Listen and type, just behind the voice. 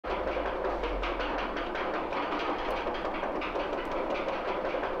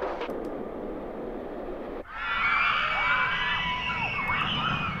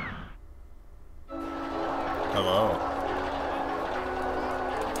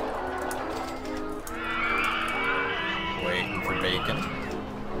Bacon.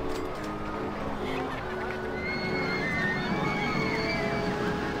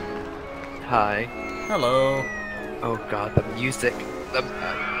 Hi. Hello. Oh god, the music. The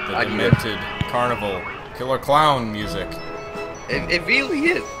Demented carnival killer clown music. It really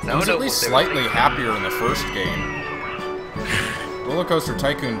is. It was at least slightly happier in the first game. Roller Coaster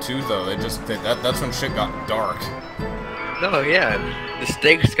Tycoon 2, though, that's when shit got dark. No, yeah. The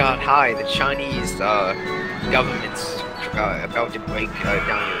stakes got high. The Chinese government's about to break down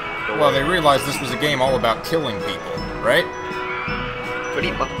your door. Well, they realized this was a game all about killing people, right?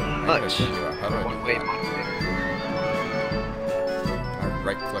 Pretty much. How do I do One way. I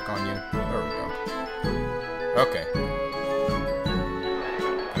right-click on you? There we go. Okay.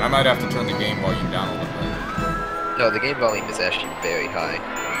 And I might have to turn the game volume down a little bit. No, the game volume is actually very high.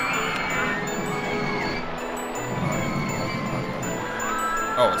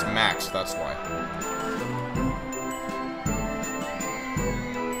 Oh, it's max, that's why.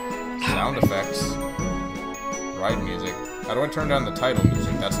 Sound effects. Ride music. How do I turn down the title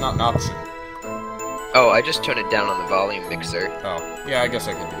music? That's not an option. Oh, I just turned it down on the volume mixer. Oh, yeah, I guess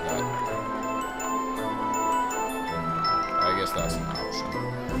I could do that. I guess that's an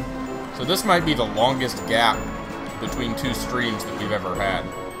option. So this might be the longest gap between two streams that we've ever had.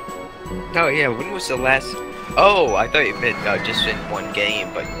 Oh yeah, when was the last... Oh, I thought you meant just in one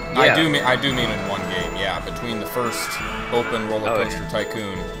game, but yeah. I do mean in one game, yeah. Between the first open Roller Coaster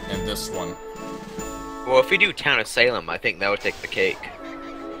Tycoon and this one. Well, if we do Town of Salem, I think that would take the cake.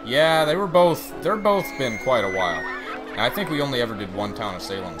 Yeah, they're both been quite a while. And I think we only ever did one Town of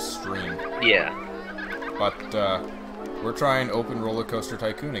Salem stream. Yeah. But, we're trying open Roller Coaster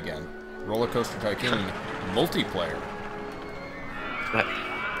Tycoon again. Roller Coaster Tycoon multiplayer.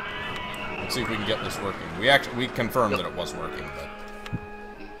 Let's see if we can get this working. We confirmed that it was working, but...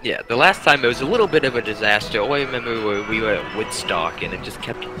 Yeah, the last time it was a little bit of a disaster. All I remember where we were at Woodstock and it just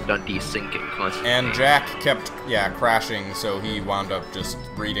kept on desyncing constantly. And Jack kept, crashing, so he wound up just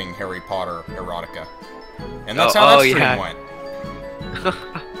reading Harry Potter erotica. And that's how that stream went.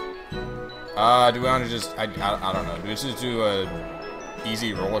 Do we want to just... I don't know. Do we just do a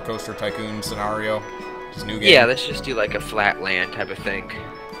easy Roller Coaster Tycoon scenario? Just new game? Yeah, let's just do like a flat land type of thing.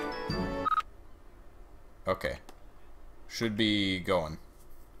 Okay. Should be going.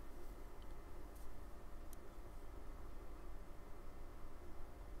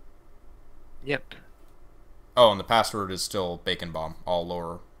 Yep. Oh, and the password is still Bacon Bomb, all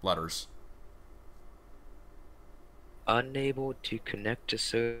lower letters. Unable to connect to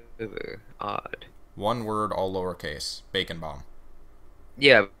server. Odd. One word, all lowercase. Bacon Bomb.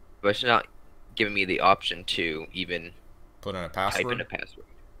 Yeah, but it's not giving me the option to even put in a password. Type in a password.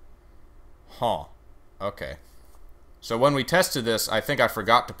 Huh. Okay. So when we tested this, I think I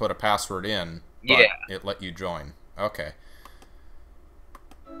forgot to put a password in, but it let you join. Okay.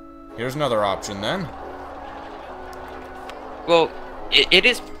 Here's another option then. Well,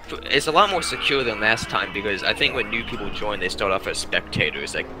 it's a lot more secure than last time because I think when new people join, they start off as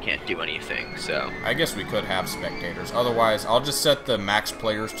spectators that can't do anything. So I guess we could have spectators. Otherwise, I'll just set the max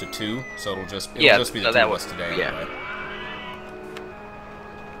players to 2, so it'll just be the two of us today. Yeah. Anyway.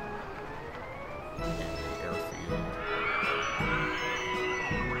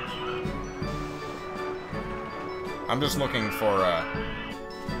 I'm just looking for,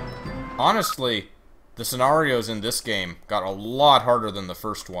 honestly, the scenarios in this game got a lot harder than the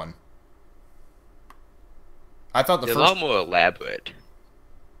first one. I thought they're a lot more elaborate.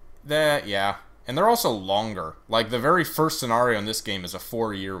 Yeah. And they're also longer. Like, the very first scenario in this game is a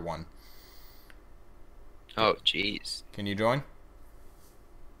 4-year one. Oh, jeez. Can you join?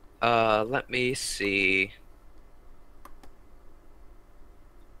 Let me see.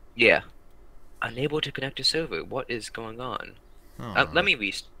 Yeah. Unable to connect to server. What is going on? Let me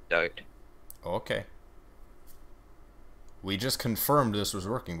restart. Okay. We just confirmed this was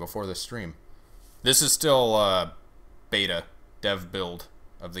working before the stream. This is still beta dev build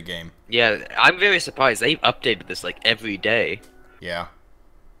of the game. Yeah, I'm very surprised. They've updated this like every day. Yeah.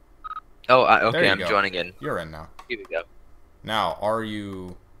 Oh, okay, I'm joining in. You're in now. Here we go. Now, are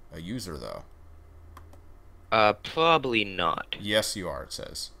you a user though? Probably not. Yes, you are, it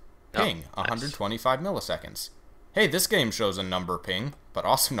says. Ping, 125 milliseconds. Hey, this game shows a number ping, but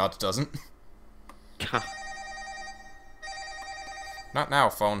Awesomenauts doesn't. Not now,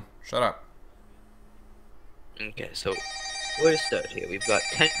 phone. Shut up. Okay, so where to start here? We've got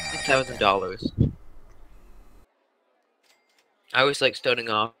 $10,000. I always like starting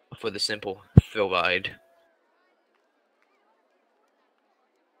off with a simple thrill ride.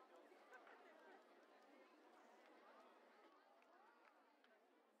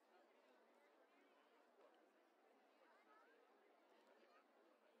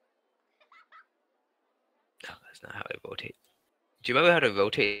 That's not how I rotate. Do you remember how to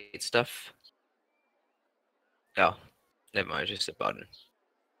rotate stuff? Oh, never mind. It's just a button.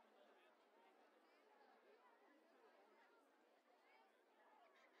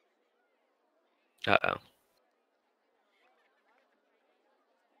 Uh-oh.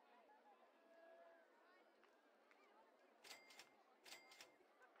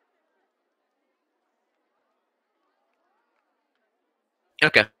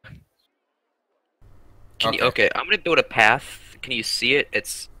 Okay. Okay, I'm gonna build a path. Can you see it?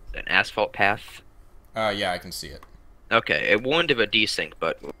 It's an asphalt path. Yeah, I can see it. Okay, it warned of a desync,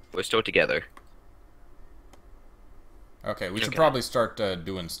 but we're still together. Okay, we should probably start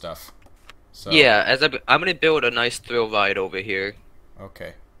doing stuff. So. Yeah, I'm gonna build a nice thrill ride over here.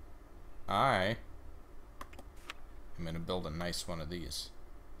 Okay. I'm gonna build a nice one of these.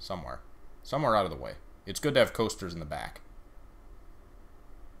 Somewhere out of the way. It's good to have coasters in the back.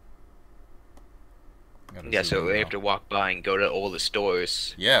 Yeah, so we have to walk by and go to all the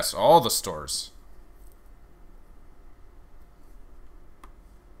stores. Yes, all the stores.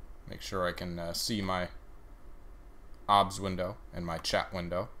 Make sure I can see my OBS window and my chat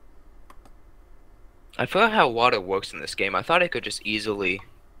window. I forgot how water works in this game. I thought I could just easily...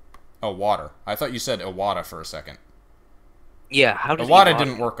 Oh, water. I thought you said Iwata for a second. Yeah, how does Iwata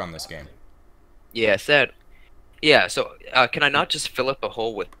didn't work on this game. Yeah, said... Yeah, so can I not just fill up a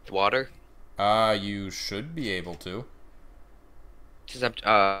hole with water? You should be able to. Because I'm,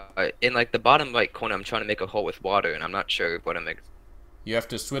 in like the bottom right corner, I'm trying to make a hole with water, and I'm not sure what I'm... You have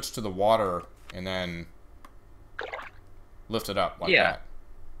to switch to the water and then lift it up like that.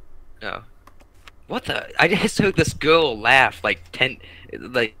 Oh. What the? I just heard this girl laugh like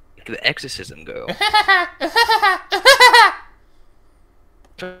like the exorcism girl.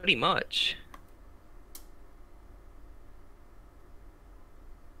 Pretty much.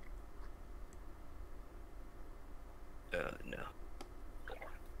 No.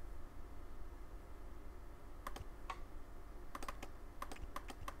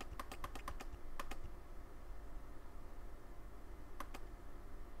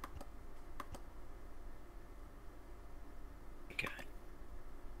 Okay.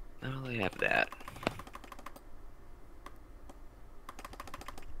 Not only have that.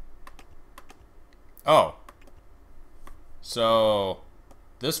 Oh. So,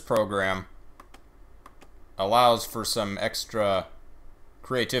 this program allows for some extra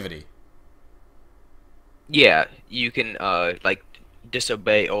creativity. Yeah, you can like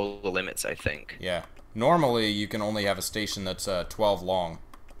disobey all the limits, I think. Yeah. Normally, you can only have a station that's 12 long.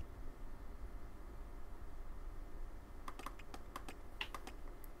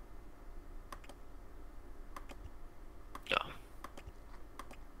 Oh.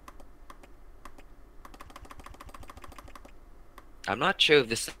 I'm not sure if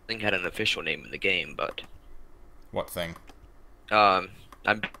this thing had an official name in the game, but... What thing? I'm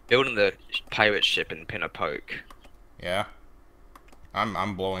building the pirate ship in Pinner Park. Yeah?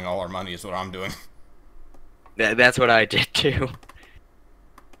 I'm blowing all our money is what I'm doing. That's what I did too.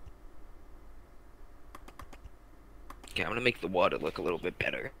 Okay, I'm gonna make the water look a little bit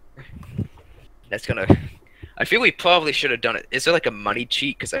better. That's gonna... I feel we probably should have done it. Is there like a money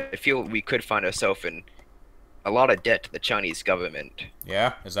cheat? Because I feel we could find ourselves in a lot of debt to the Chinese government.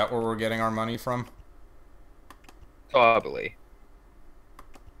 Yeah? Is that where we're getting our money from? Probably.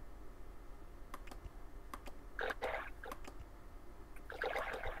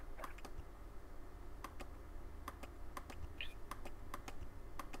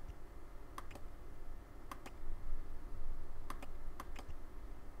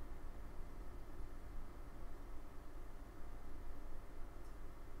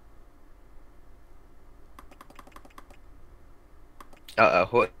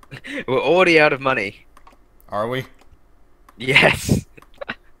 Uh-oh. We're already out of money. Are we? Yes.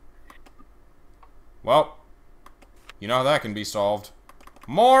 Well, you know how that can be solved.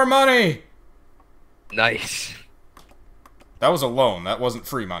 More money! Nice. That was a loan. That wasn't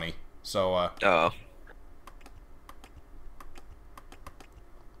free money. So, Oh.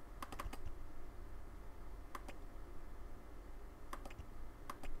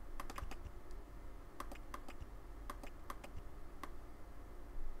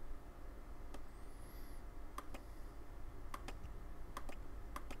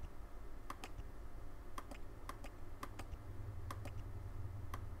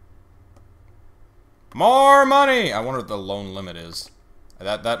 more money! I wonder what the loan limit is.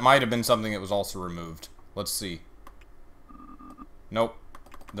 That might have been something that was also removed. Let's see. Nope.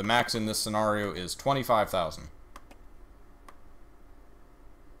 The max in this scenario is 25,000.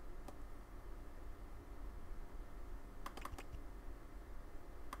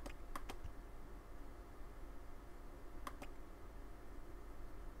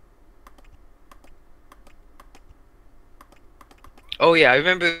 Oh yeah, I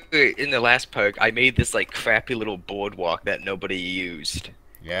remember in the last park, I made this like crappy little boardwalk that nobody used.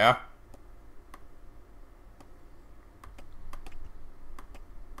 Yeah?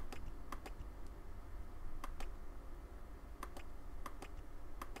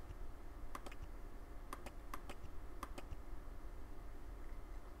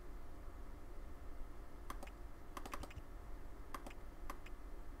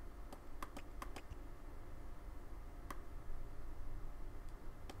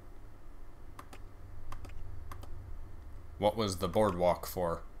 What was the boardwalk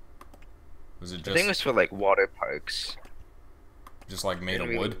for? Was it I think it just was for like water parks. like made Didn't of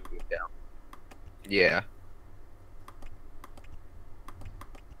really wood? move down. Yeah.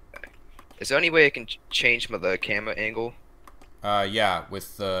 Is there any way I can change the camera angle? Yeah,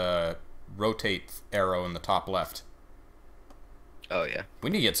 with the rotate arrow in the top left. Oh yeah. We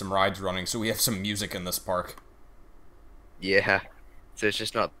need to get some rides running so we have some music in this park. Yeah. So it's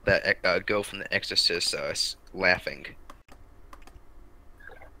just not that girl from The Exorcist laughing.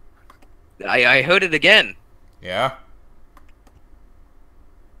 I heard it again. Yeah?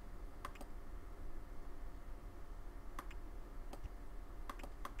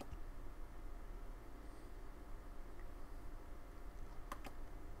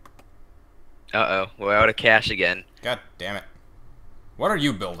 Uh-oh, we're out of cash again. God damn it. What are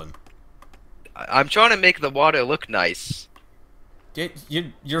you building? I'm trying to make the water look nice.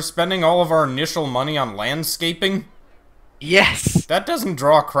 You're spending all of our initial money on landscaping? Yes. That doesn't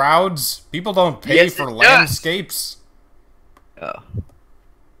draw crowds. People don't pay Yes, for it does. landscapes. Oh.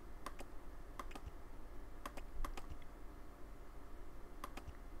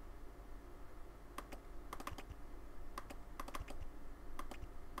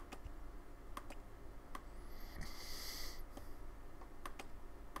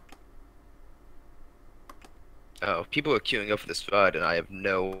 Oh, people are queuing up for this ride, and I have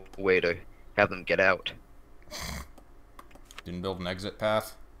no way to have them get out. Didn't build an exit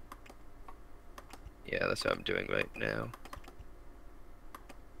path? Yeah, that's what I'm doing right now.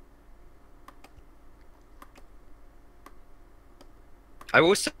 I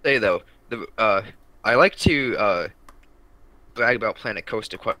will say though, I like to brag about Planet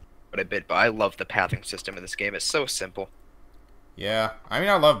Coaster quite a bit, but I love the pathing system in this game. It's so simple. Yeah, I mean,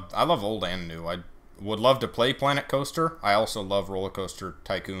 I love old and new. I would love to play Planet Coaster. I also love Roller Coaster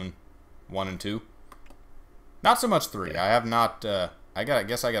Tycoon 1 and 2. Not so much 3. I have not, I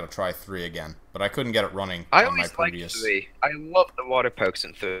guess I gotta try 3 again. But I couldn't get it running I on my always liked previous... 3. I love the water parks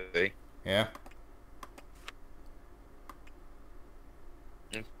in 3. Yeah?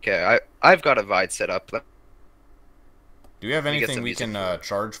 Okay, I've got a ride set up. Do we have We get anything some we music can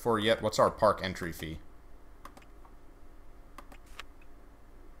charge for yet? What's our park entry fee?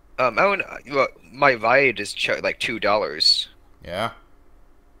 Well, my ride is like $2. Yeah?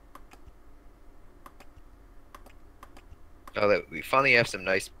 Oh, we finally have some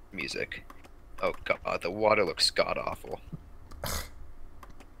nice music. Oh god, the water looks god awful.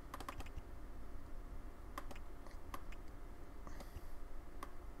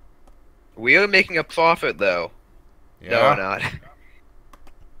 We are making a profit though. Yeah? No, we're not.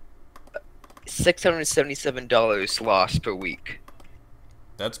 $677 lost per week.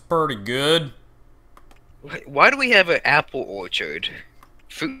 That's pretty good. Why do we have an apple orchard?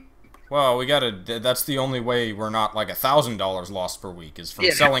 Fruit. Well, we gotta... That's the only way we're not like $1,000 lost per week, is from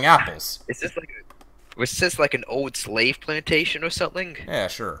selling apples. Was this like an old slave plantation or something? Yeah,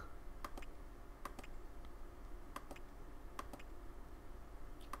 sure.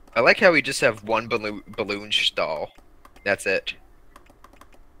 I like how we just have one balloon stall. That's it.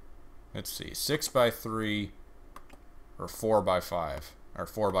 Let's see. 6x3 or 4x5 or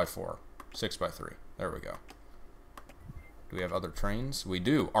 4x4. 6x3. There we go. Do we have other trains? We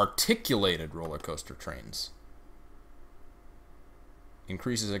do. Articulated roller coaster trains.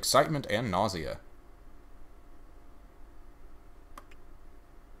 Increases excitement and nausea.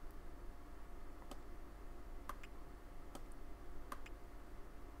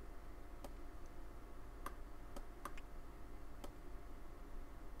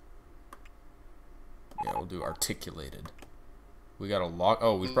 Yeah, we'll do articulated. We got a lot.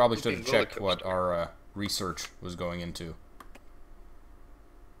 Oh, we probably should have checked what our research was going into.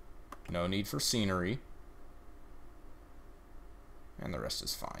 No need for scenery. And the rest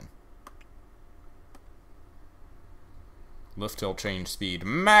is fine. Lift hill change speed.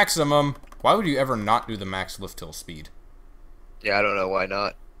 Maximum! Why would you ever not do the max lift hill speed? Yeah, I don't know why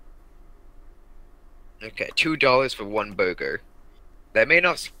not. Okay, $2 for one burger. That may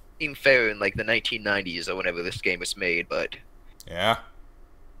not seem fair in like the 1990s or whenever this game was made, but... Yeah?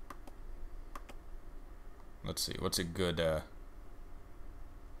 Let's see, what's a good,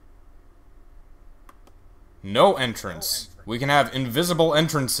 No entrance. We can have invisible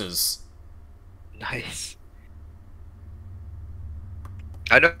entrances. Nice.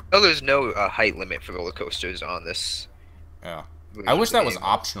 I know there's no height limit for roller coasters on this. Yeah. version I of wish the that was game.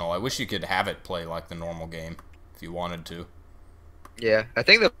 optional. I wish you could have it play like the normal game, if you wanted to. Yeah, I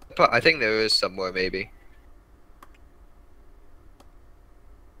think there is somewhere maybe.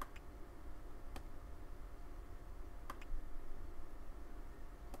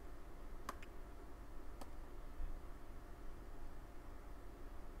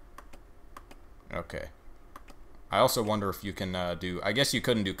 Okay. I also wonder if you can do... I guess you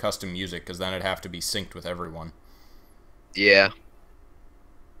couldn't do custom music, because then it'd have to be synced with everyone. Yeah.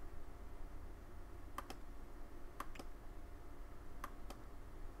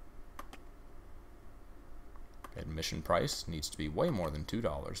 Admission price needs to be way more than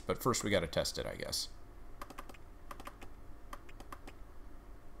 $2, but first we gotta test it, I guess.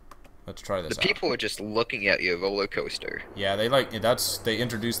 Let's try this The out. people are just looking at your roller coaster. Yeah, they they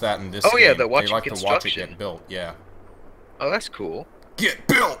introduced that in this Oh, game. yeah, they're watching they like to watch it construction. get built, yeah. Oh, that's cool. Get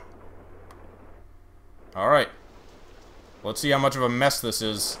built! Alright. Let's see how much of a mess this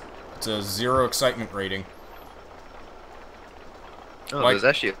is. It's a 0 excitement rating. Oh, Like- there's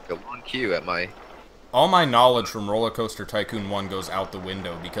actually a long queue at my... All my knowledge from Roller Coaster Tycoon 1 goes out the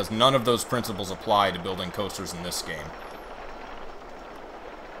window, because none of those principles apply to building coasters in this game.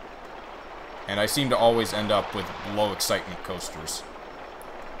 And I seem to always end up with low excitement coasters.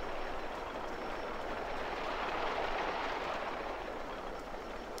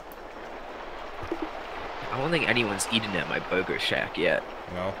 I don't think anyone's eaten at my burger shack yet.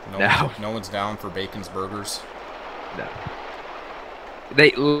 No one's down for Bacon's Burgers. No.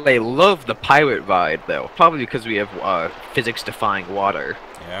 They love the pirate ride though, probably because we have physics-defying water.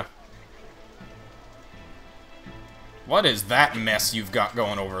 Yeah. What is that mess you've got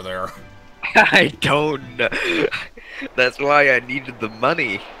going over there? I don't know. That's why I needed the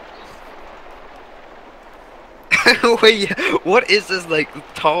money. Wait, what is this like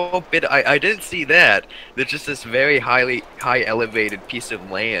tall bit? I didn't see that. There's just this very high elevated piece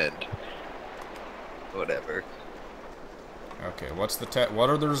of land. Whatever. Okay, what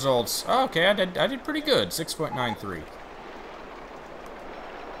are the results? Oh, okay, I did pretty good. 6.93.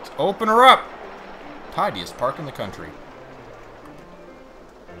 Let's open her up. Tidiest park in the country.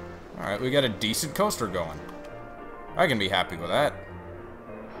 Alright, we got a decent coaster going. I can be happy with that.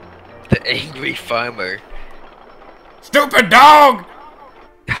 The angry farmer. Stupid dog!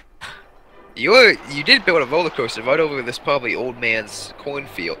 You did build a roller coaster right over this probably old man's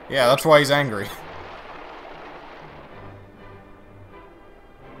cornfield. Yeah, that's why he's angry.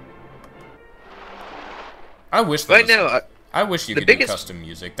 I wish Right now, I wish you the could do biggest- custom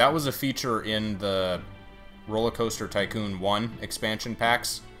music. That was a feature in the Roller Coaster Tycoon 1 expansion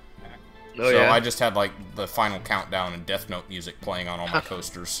packs. oh So yeah. I just had like the final countdown and Death Note music playing on all my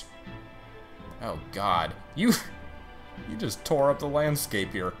coasters. Oh god. You just tore up the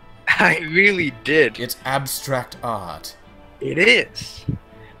landscape here. I really did. It's abstract art. It is.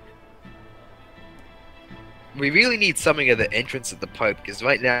 We really need something at the entrance of the park because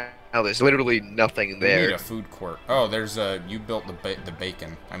right now there's literally nothing We there. need a food court. Oh, there's you built the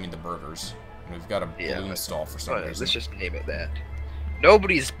bacon. I mean the burgers. And we've got a balloon stall for some Alright, reason. let's just name it that.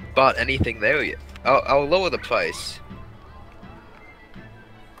 Nobody's bought anything there yet. I'll lower the price.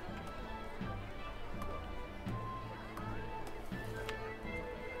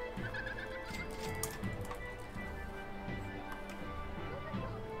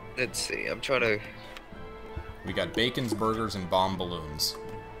 Let's see. I'm trying to. We got bacon's, burgers, and bomb balloons.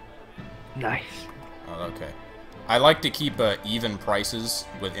 Nice. Oh, okay. I like to keep even prices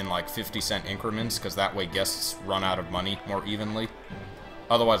within like 50-cent increments, because that way guests run out of money more evenly.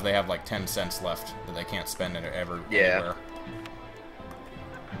 Otherwise, they have like 10 cents left that they can't spend anywhere.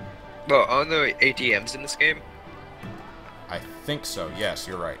 Well, are there ATMs in this game? I think so. Yes,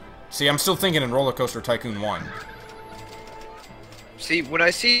 you're right. See, I'm still thinking in Roller Coaster Tycoon 1. See, when I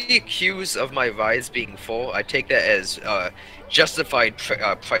see queues of my rides being full, I take that as justified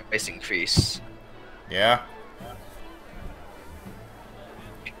price increase. Yeah?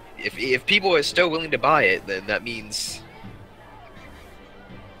 If people are still willing to buy it, then that means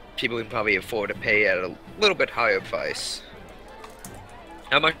people can probably afford to pay at a little bit higher price.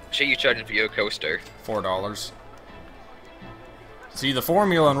 How much are you charging for your coaster? $4. See, the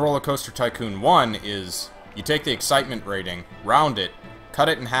formula in Roller Coaster Tycoon 1 is you take the excitement rating, round it, cut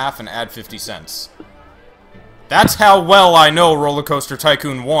it in half, and add 50 cents. That's how well I know Roller Coaster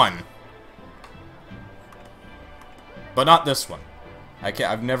Tycoon 1. But not this one.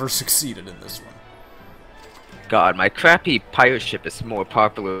 I've never succeeded in this one. God, my crappy pirate ship is more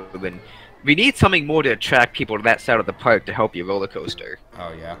popular than We need something more to attract people to that side of the park to help your roller coaster.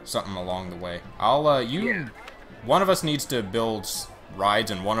 Oh yeah, something along the way. I'll Yeah. one of us needs to build rides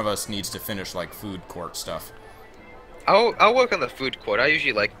and one of us needs to finish like food court stuff. I'll work on the food court. I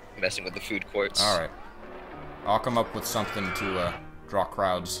usually like messing with the food courts. All right. I'll come up with something to draw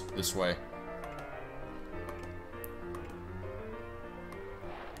crowds this way.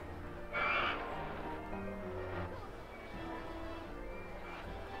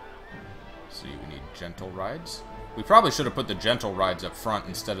 See, we need gentle rides. We probably should have put the gentle rides up front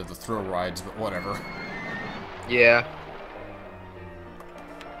instead of the thrill rides, but whatever. Yeah.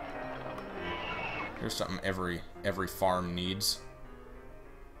 Here's something every farm needs.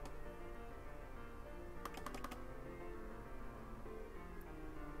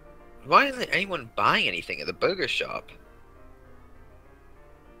 Why isn't anyone buying anything at the burger shop?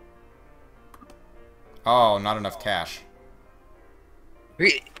 Oh, not enough cash.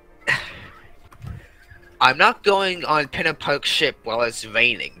 I'm not going on Pinna Park ship while it's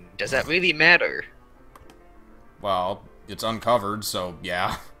raining. Does that really matter? Well, it's uncovered, so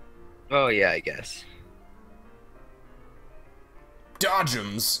yeah. Oh yeah, I guess.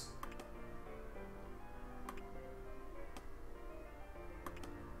 Dodgems!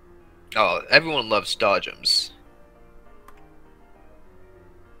 Oh, everyone loves Dodgems.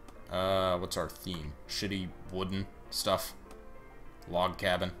 What's our theme? Shitty wooden stuff? Log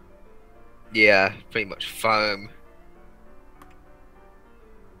cabin? Yeah, pretty much farm.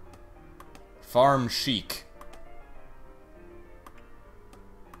 Farm chic.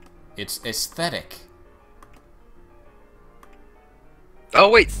 It's aesthetic. Oh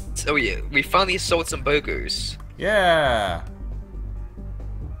wait, oh yeah, we finally sold some burgers. Yeah!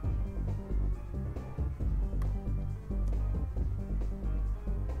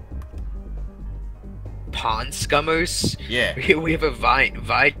 Pond Scummers? Yeah. We have a vine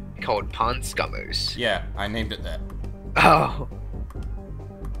called Pond Scummers. Yeah, I named it that. Oh.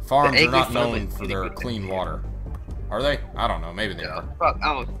 Farms The are not angry known farmer for eating their with clean the- water. Are they? I don't know. Maybe they No, are. well,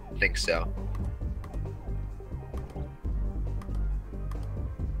 I don't think so.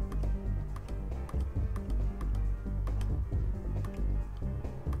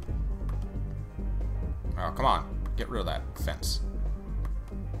 Oh, come on. Get rid of that fence.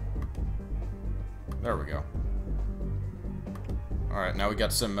 There we go. Alright, now we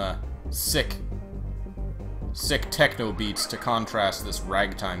got some sick techno beats to contrast this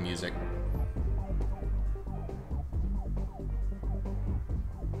ragtime music.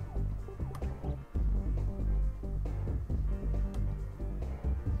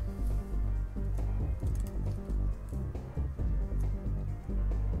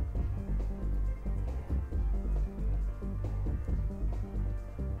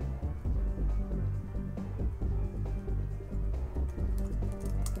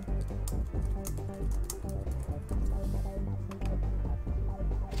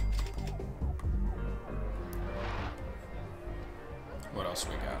 What else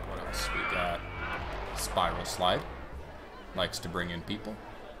we got? What else we got? Spiral slide. Likes to bring in people.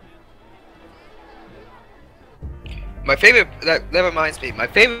 My favorite, that reminds me, my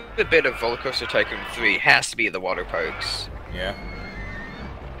favorite bit of Roller Coaster Tycoon 3 has to be the water parks. Yeah.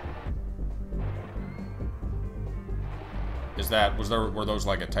 Were those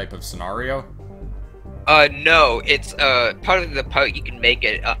like a type of scenario? No, it's, part of the park you can make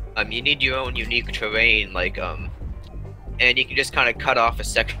it, you need your own unique terrain, like, and you can just kind of cut off a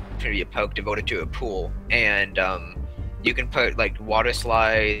section of your park devoted to a pool, and, you can put, like, water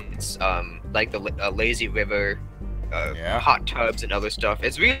slides, like the lazy river, Yeah. hot tubs and other stuff.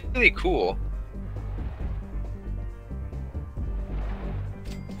 It's really cool.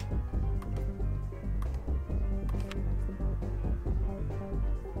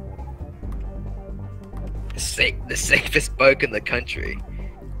 The safest park in the country.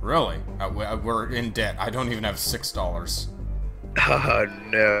 Really? We're in debt. I don't even have $6. Oh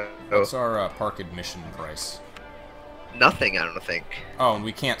no. What's our park admission price? Nothing, I don't think. Oh, and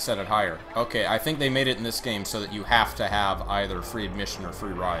we can't set it higher. Okay, I think they made it in this game so that you have to have either free admission or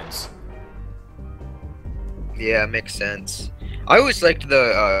free rides. Yeah, makes sense. I always liked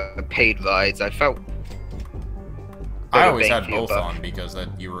the paid rides. I felt I always bang had for your both buck. on because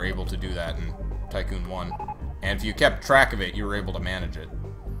that you were able to do that in Tycoon 1. And if you kept track of it, you were able to manage it.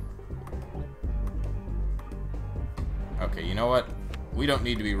 Okay, you know what? We don't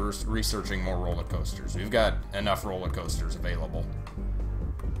need to be researching more roller coasters. We've got enough roller coasters available.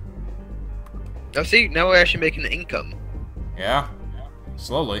 Oh, see, now we're actually making income. Yeah?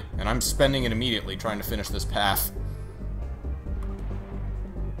 Slowly. And I'm spending it immediately trying to finish this path.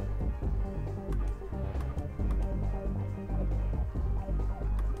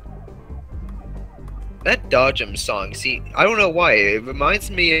 That Dodgem song, see, I don't know why. It reminds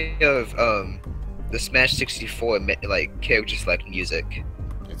me of the Smash 64 like character select music.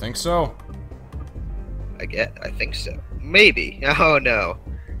 You think so? I think so. Maybe. Oh no.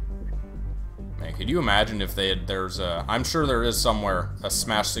 Man, could you imagine if I'm sure there is somewhere a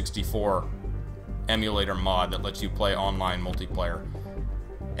Smash 64 emulator mod that lets you play online multiplayer.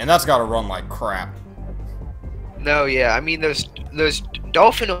 And that's gotta run like crap. No, yeah, I mean, there's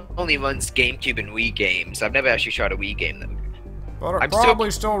Dolphin only runs GameCube and Wii games. I've never actually tried a Wii game though. But it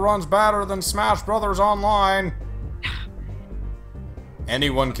probably still runs better than Smash Brothers Online.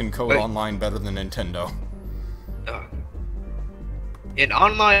 Anyone can code online better than Nintendo. An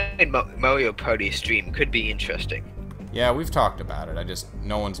online Mario Party stream could be interesting. Yeah, we've talked about it.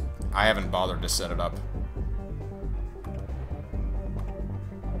 I haven't bothered to set it up.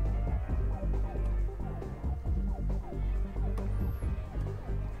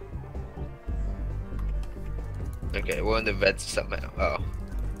 Okay, we're in the red somehow. Oh.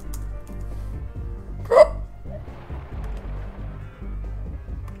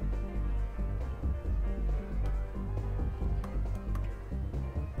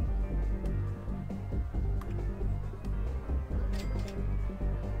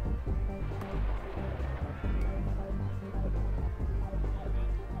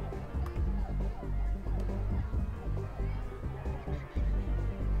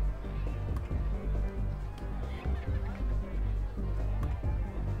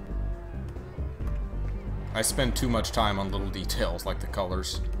 I spend too much time on little details like the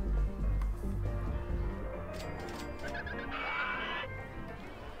colors.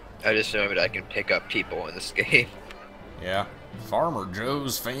 I just remembered I can pick up people in this game. Yeah. Farmer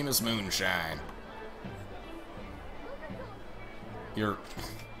Joe's famous moonshine. Your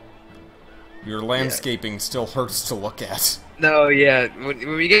landscaping still hurts to look at. No, yeah.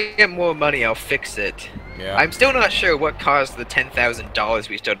 When we get more money, I'll fix it. Yeah. I'm still not sure what caused the $10,000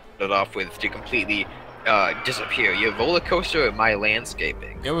 we started off with to completely disappear. Your roller coaster or my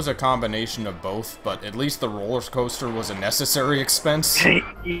landscaping? It was a combination of both, but at least the roller coaster was a necessary expense.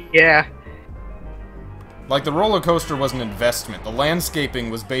 Yeah. Like, the roller coaster was an investment. The landscaping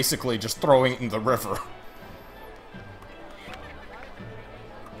was basically just throwing it in the river.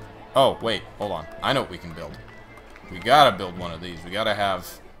 Oh, wait, hold on. I know what we can build. We gotta build one of these. We gotta have...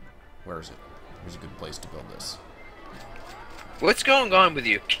 Where is it? Where's a good place to build this? What's going on with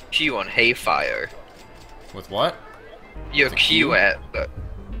your queue on Hayfire? With what? Your queue at the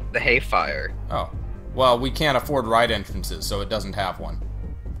Hayfire. Oh. Well, we can't afford ride entrances, so it doesn't have one.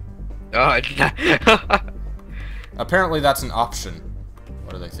 Oh, Apparently that's an option.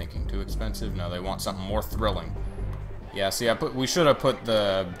 What are they thinking? Too expensive? No, they want something more thrilling. Yeah, see, we should have put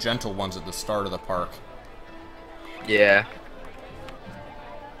the gentle ones at the start of the park. Yeah.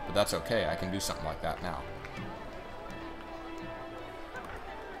 But that's okay, I can do something like that now.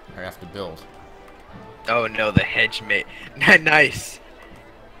 I have to build. Oh no, the hedge made. Nice.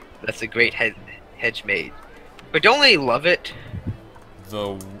 That's a great hedge made. But don't they love it?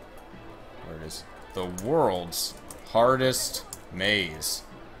 Where it is? The world's hardest maze.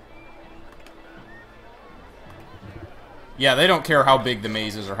 Yeah, they don't care how big the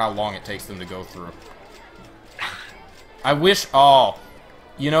maze is or how long it takes them to go through. I wish... Oh,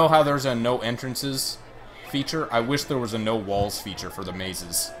 you know how there's a no entrances feature? I wish there was a no walls feature for the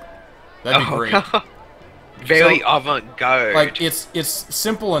mazes. That'd be great. God. Very avant-garde. Like, it's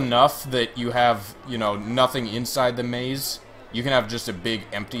simple enough that you have, you know, nothing inside the maze. You can have just a big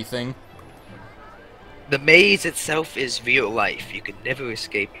empty thing. The maze itself is real life. You can never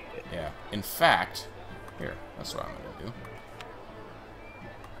escape it. Yeah. In fact, here, that's what I'm gonna do.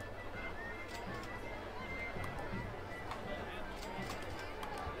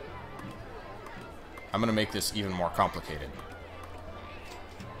 I'm gonna make this even more complicated.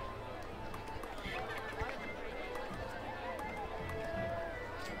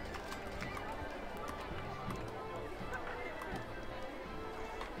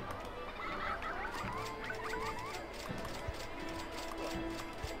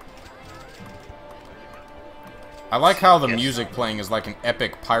 I like how the music playing is like an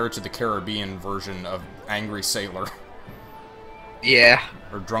epic Pirates of the Caribbean version of Angry Sailor. Yeah.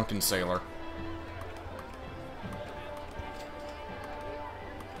 Or Drunken Sailor.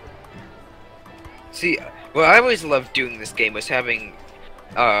 See, what I always loved doing this game was having,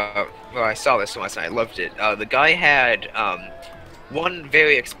 well, I saw this once and I loved it. The guy had, one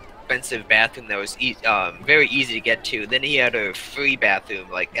very expensive bathroom that was very easy to get to. Then he had a free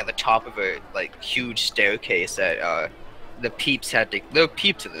bathroom, like, at the top of a, like, huge staircase that, the peeps had to... There were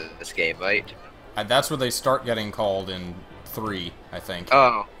peeps in this game, right? That's where they start getting called in 3, I think.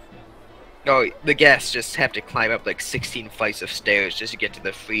 Oh. Oh, the guests just have to climb up like 16 flights of stairs just to get to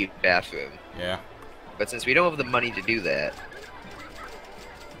the free bathroom. Yeah. But since we don't have the money to do that...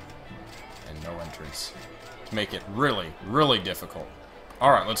 And no entrance. To make it really, really difficult.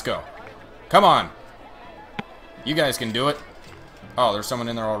 Alright, let's go. Come on! You guys can do it. Oh, there's someone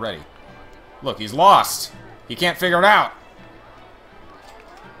in there already. Look, he's lost! He can't figure it out!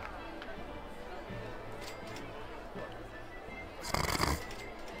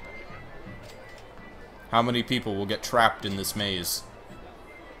 How many people will get trapped in this maze?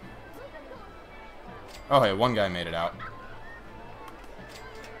 Oh, hey, one guy made it out.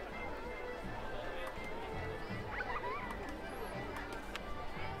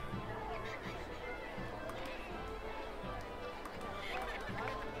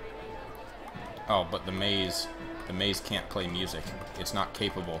 Oh, but the maze can't play music. It's not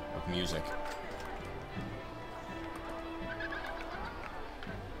capable of music.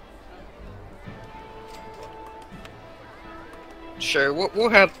 Sure, we'll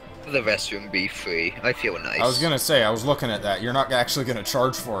have the restroom be free. I feel nice. I was gonna say, I was looking at that. You're not actually gonna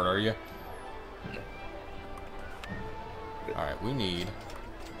charge for it, are you? Alright, we need...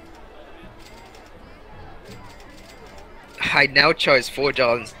 I now charge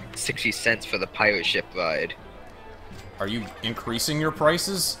 $4.60 for the pirate ship ride. Are you increasing your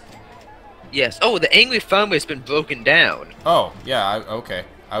prices? Yes. Oh, the angry farmer has been broken down. Oh, yeah, okay.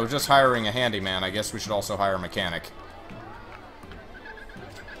 I was just hiring a handyman. I guess we should also hire a mechanic.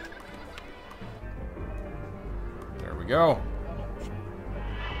 There we go.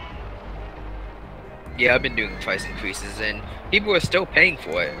 Yeah, I've been doing price increases, and people are still paying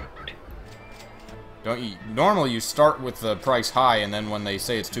for it. Don't you... Normally you start with the price high, and then when they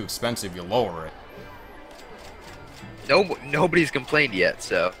say it's too expensive, you lower it. Nobody's complained yet,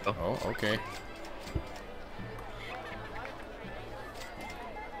 so... Oh, okay.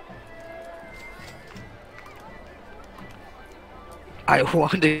 I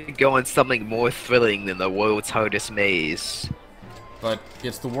want to go on something more thrilling than the world's hardest maze. But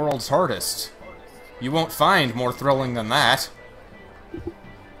it's the world's hardest. You won't find more thrilling than that.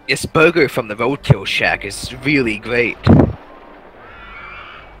 This burger from the Roadkill Shack is really great.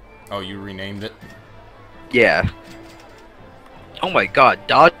 Oh, you renamed it? Yeah. Oh my god,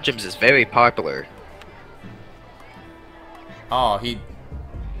 Dodgems is very popular. Oh,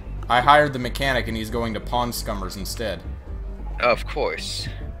 I hired the mechanic and he's going to Pawn Scummers instead. Of course.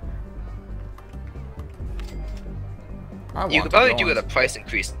 You You could probably do with a price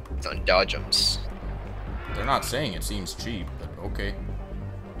increase on Dodgems. They're not saying it seems cheap, but okay.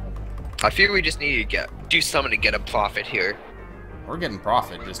 I feel we just need to do something to get a profit here. We're getting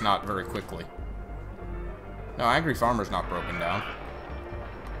profit, just not very quickly. No, Angry Farmer's not broken down.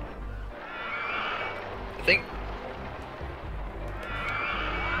 I think...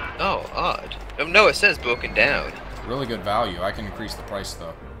 Oh, odd. Oh, no, it says broken down. Really good value. I can increase the price,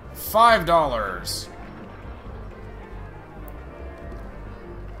 though. $5!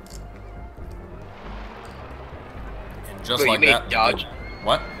 And just Wait, like you made that... Dodge...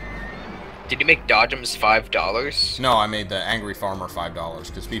 What? Did you make Dodgems $5? No, I made the Angry Farmer $5,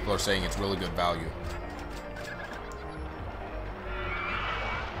 because people are saying it's really good value.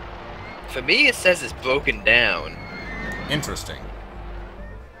 For me, it says it's broken down. Interesting.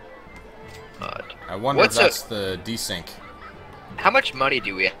 Odd. I wonder if that's the desync. How much money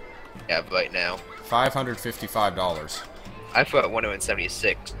do we have right now? $555. I've got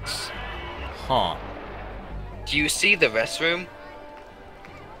 176. Huh. Do you see the restroom?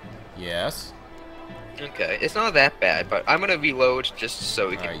 Yes. Okay, it's not that bad, but I'm gonna reload just so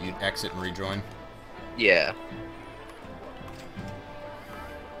we can... Alright, you exit and rejoin. Yeah.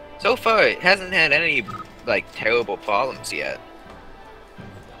 So far, it hasn't had any, like, terrible problems yet.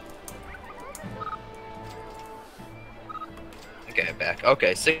 Okay, I'm back.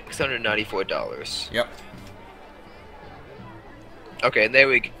 Okay, $694. Yep. Okay, and there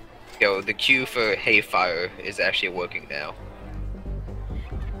we go. The queue for Hayfire is actually working now.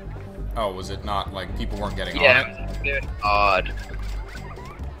 Oh, was it not, like, people weren't getting on? Yeah, it was very odd.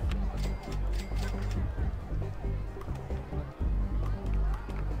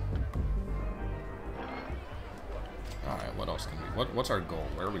 Alright, what else can we... What's our goal?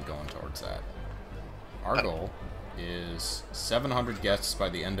 Where are we going towards that? Our goal is 700 guests by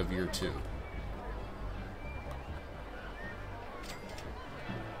the end of year 2.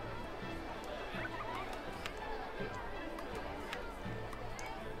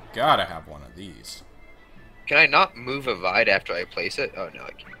 Gotta have one of these. Can I not move a ride after I place it? Oh, no,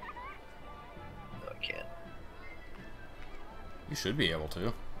 I can't. No, I can't. You should be able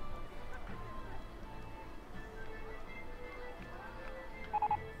to.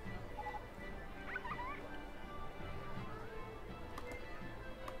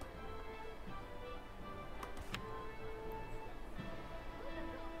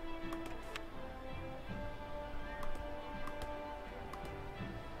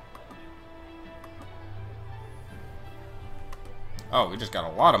 Oh, we just got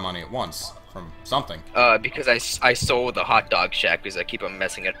a lot of money at once from something. Because I sold the hot dog shack because I keep on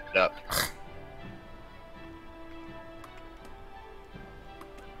messing it up.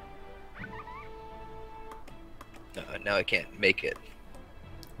 Now I can't make it.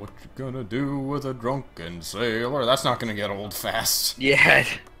 What you gonna do with a drunken sailor? That's not gonna get old fast. Yeah.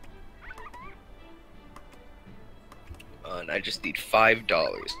 And I just need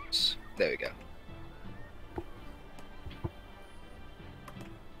 $5. There we go.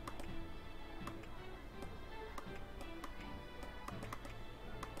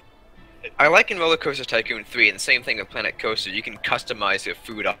 I like in Roller Coaster Tycoon 3, and the same thing with Planet Coaster, you can customize your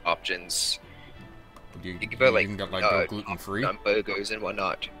food options. You You can can, put, like, go gluten free. On burgers and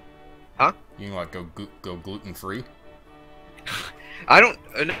whatnot. Huh? You can like go gluten free. I don't.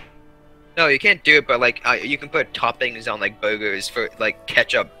 No, you can't do it. But like, you can put toppings on like burgers for like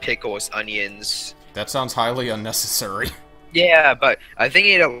ketchup, pickles, onions. That sounds highly unnecessary. Yeah, but I think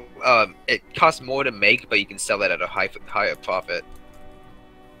it costs more to make, but you can sell it at a higher profit.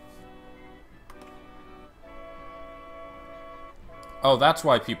 Oh, that's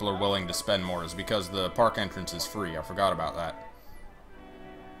why people are willing to spend more, is because the park entrance is free. I forgot about that.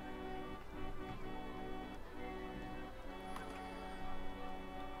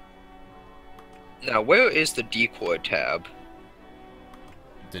 Now, where is the decor tab?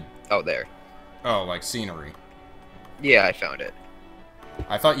 Oh, there. Oh, like scenery. Yeah, I found it.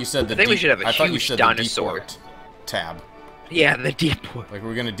 I thought you said the. I think we should have a I thought you huge said dinosaur. the deport tab. Yeah, the deport. Like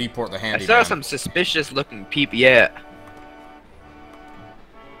we're gonna deport the I handyman. saw some suspicious-looking people. Yeah.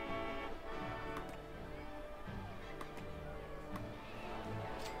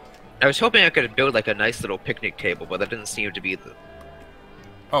 I was hoping I could build like a nice little picnic table, but that didn't seem to be the.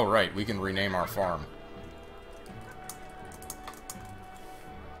 Oh right, we can rename our farm.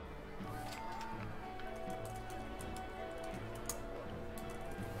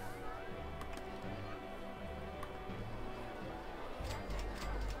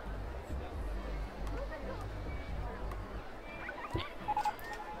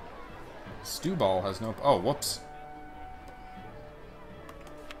 Stewball has no... Oh, whoops.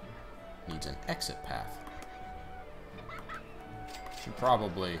 Needs an exit path. Should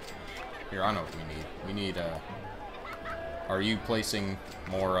probably... Here, I know what we need. We need, Are you placing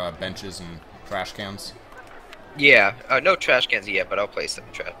more, benches and trash cans? Yeah, no trash cans yet, but I'll place some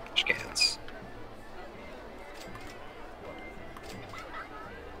trash cans.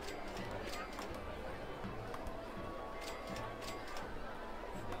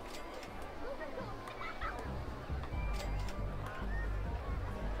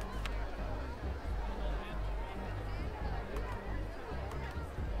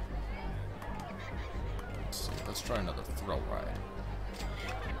 Let's try another thrill ride.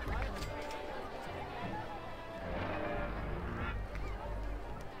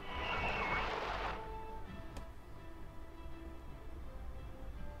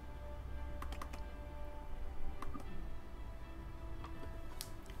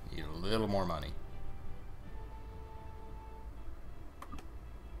 Need a little more money.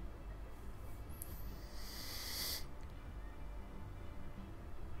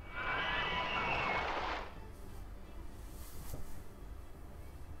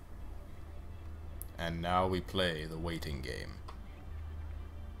 And now we play the waiting game.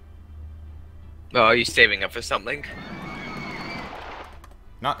 Oh, are you saving up for something?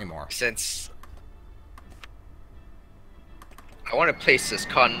 Not anymore. Since I want to place this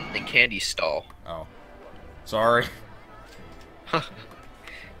cotton and candy stall. Oh. Sorry.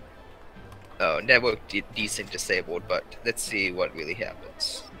 Oh, network desync disabled, but let's see what really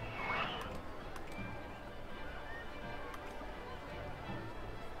happens.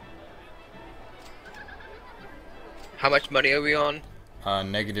 How much money are we on?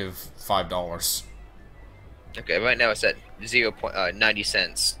 Negative $5. Okay, right now it's at 0.90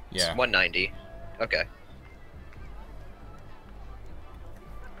 cents. Yeah. It's 190. Okay.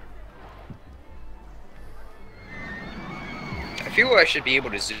 I feel I should be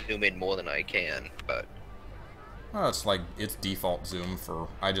able to zoom in more than I can, but Well, it's like, it's default zoom for...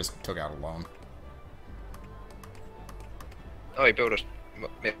 I just took out a loan. oh, I built a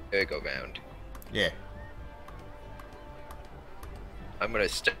merry-go-round. Yeah. I'm gonna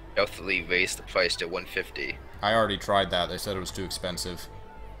stealthily raise the price to 150. I already tried that. They said it was too expensive.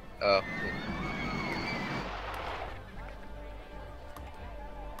 Oh.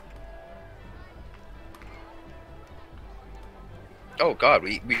 Oh god,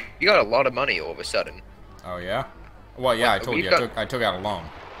 we got a lot of money all of a sudden. Oh, yeah? Well, yeah, I told you. I took out a loan.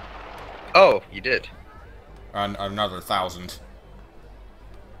 Oh, you did. Another 1,000.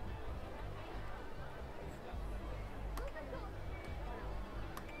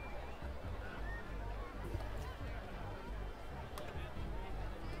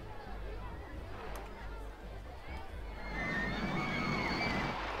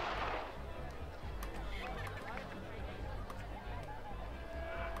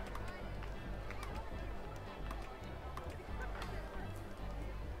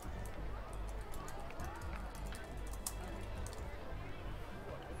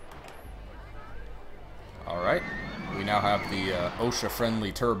 now have the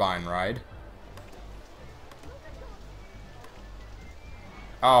OSHA-friendly turbine ride.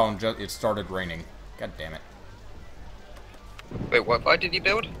 Oh, and it started raining. God damn it. Wait, what did you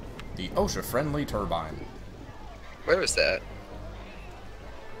build? The OSHA-friendly turbine. Where is that?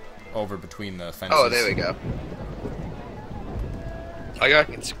 Over between the fences. Oh, there we go. I got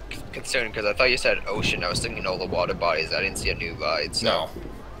concerned because I thought you said ocean. I was thinking all the water bodies. I didn't see a new ride. So. No.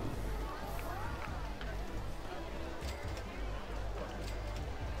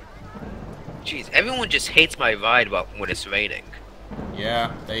 Jeez, everyone just hates my ride when it's raining.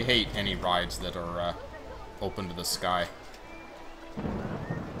 Yeah, they hate any rides that are open to the sky.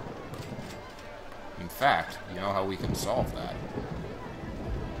 In fact, you know how we can solve that?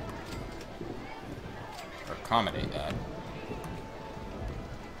 Or accommodate that.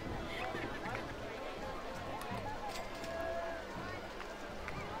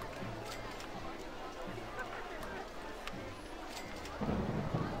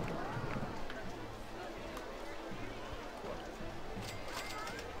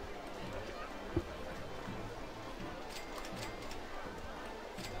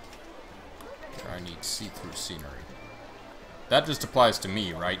 I need see-through scenery. That just applies to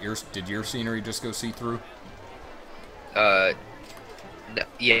me, right? Did your scenery just go see-through? No,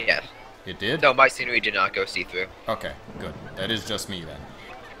 yeah. It did? No, my scenery did not go see-through. Okay, good. That is just me then.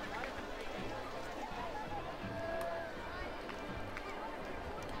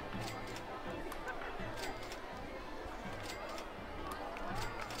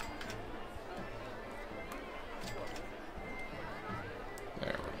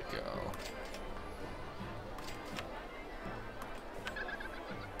 There we go.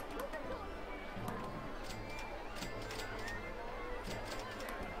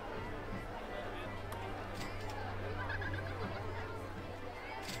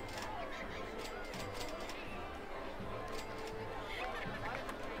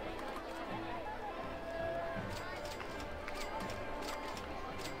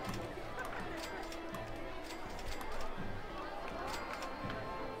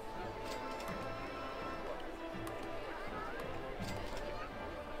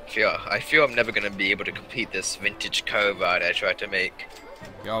 I feel I'm never gonna be able to complete this vintage car ride I tried to make.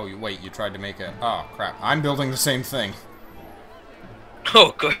 Oh, wait, you tried to make a... Oh, crap. I'm building the same thing.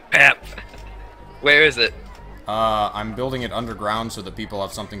 Oh, crap. Where is it? I'm building it underground so that people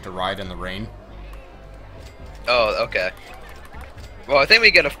have something to ride in the rain. Oh, okay. Well, I think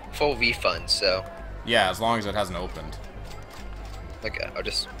we get a full refund, so... Yeah, as long as it hasn't opened. Okay, I'll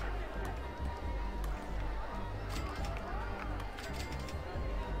just...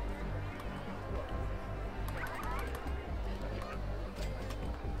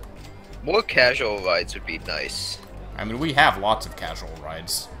 More casual rides would be nice. I mean, we have lots of casual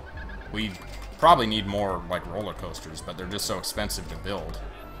rides. We probably need more, like, roller coasters, but they're just so expensive to build.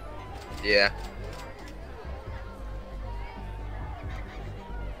 Yeah.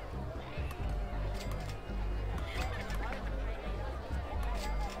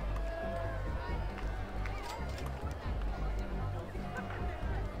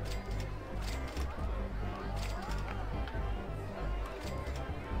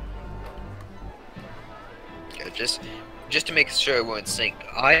 Just to make sure we're in sync,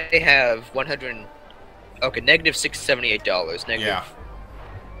 I have 100. Okay, negative $678. Negative. Yeah.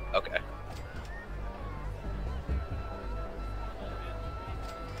 Okay.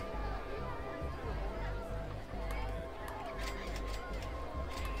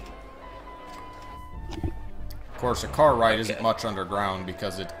 Of course, a car ride isn't much underground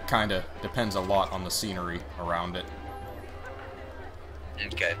because it kind of depends a lot on the scenery around it.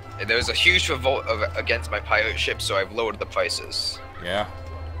 Okay. There was a huge revolt against my pirate ship, so I've lowered the prices. Yeah?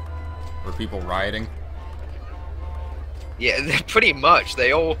 Were people rioting? Yeah, pretty much.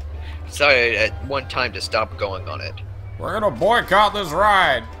 They all decided at one time to stop going on it. We're gonna boycott this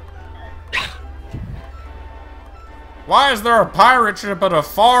ride! Why is there a pirate ship at a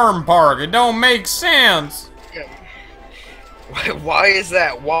farm park? It don't make sense! Why is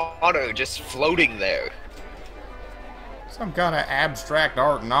that water just floating there? Some kind of abstract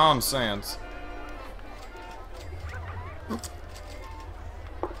art nonsense.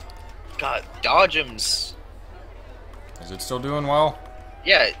 God, Dodgems. Is it still doing well?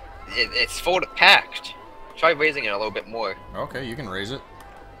 Yeah, it's full packed. Try raising it a little bit more. Okay, you can raise it.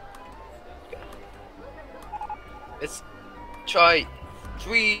 Let's try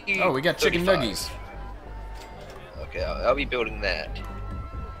 3. Oh, we got chicken 35. nuggies. Okay, I'll be building that.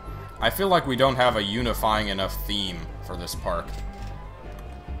 I feel like we don't have a unifying enough theme for this park.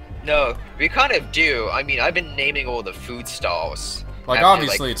 No, we kind of do. I mean, I've been naming all the food stalls. Like, after,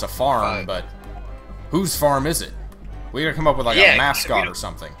 obviously like, it's a farm, but whose farm is it? We gotta come up with like Yeah, a mascot or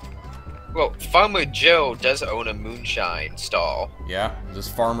something. Well, Farmer Joe does own a moonshine stall. Yeah? Is this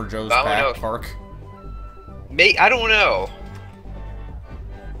Farmer Joe's I don't know. park? I don't know.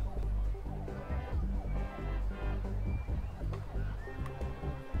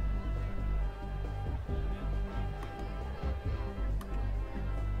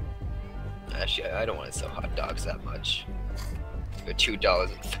 Actually, I don't want to sell hot dogs that much. For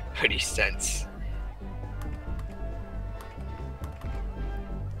 $2.30.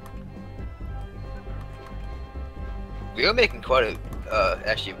 We are making quite a,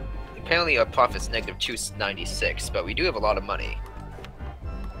 actually, apparently our profit's negative 296, but we do have a lot of money.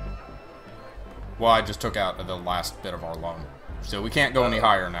 Well, I just took out the last bit of our loan. So we can't go any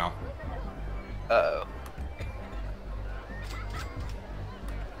higher now. Uh-oh.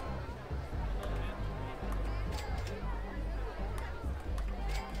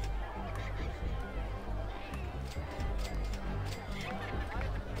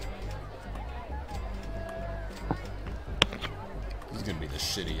 This is gonna be the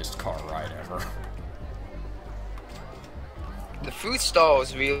shittiest car ride ever. The food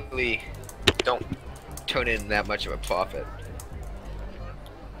stalls really don't turn in that much of a profit.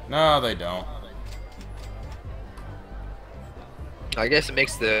 No, they don't. I guess it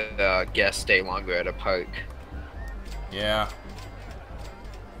makes the guests stay longer at a park. Yeah.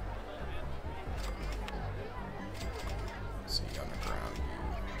 Let's see, underground view.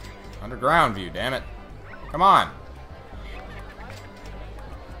 Underground view, damn it. Come on.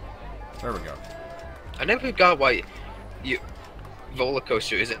 There we go. I never got why Roller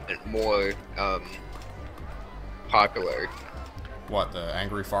Coaster isn't more popular. What, the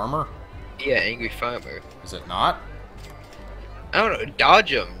Angry Farmer? Yeah, Angry Farmer. Is it not? I don't know.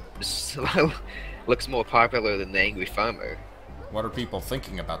 Dodge'em looks more popular than the Angry Farmer. What are people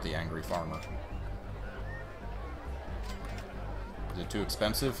thinking about the Angry Farmer? Is it too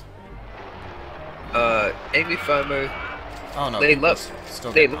expensive? Angry Farmer. Oh no, They people love.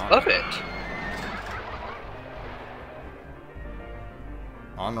 still They getting on love it. it.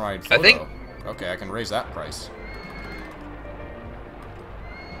 On-ride photo. I think. Okay, I can raise that price.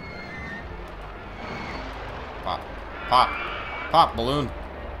 Pop. Pop. Pop, balloon.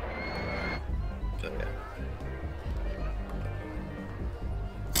 Okay.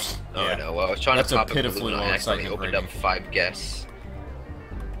 Yeah. Oh no! Well, I was trying That's to a pop a pitifully balloon. low I accidentally excitement opened up rating. 5 guests.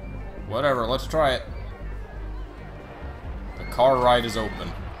 Whatever, let's try it. The car ride is open.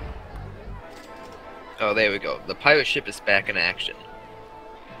 Oh, there we go. The pirate ship is back in action.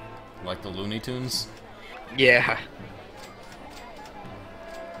 Like the Looney Tunes? Yeah.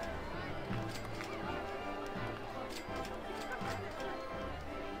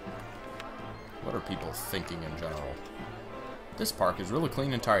 What are people thinking in general? This park is really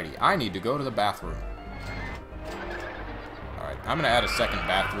clean and tidy. I need to go to the bathroom. Alright, I'm gonna add a second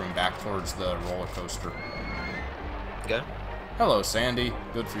bathroom back towards the roller coaster. Okay. Hello, Sandy.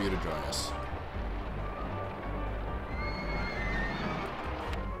 Good for you to join us.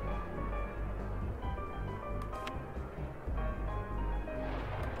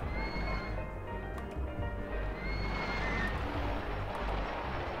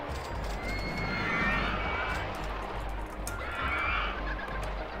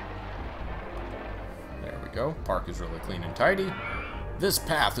 Go. Park is really clean and tidy. This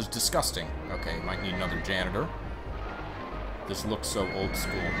path is disgusting. Okay, might need another janitor. This looks so old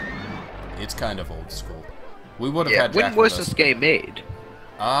school. It's kind of old school. We would have had Jack When was with us. this game made?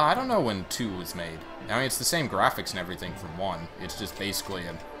 I don't know when 2 was made. I mean, it's the same graphics and everything from 1. It's just basically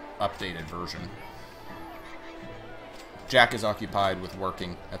an updated version. Jack is occupied with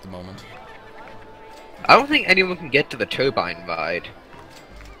working at the moment. I don't think anyone can get to the turbine ride.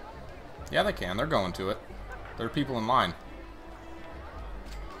 Yeah, they can. They're going to it. There are people in line.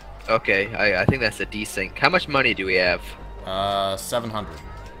 Okay, I think that's a desync. How much money do we have? 700.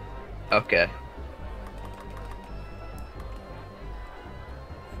 Okay.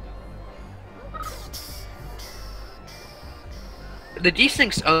 The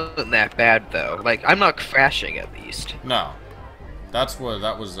desyncs aren't that bad though. Like, I'm not crashing at least. No. That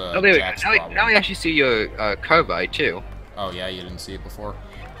was Oh, there we go. Jack's problem. Now we actually see your car ride too. Oh yeah, you didn't see it before?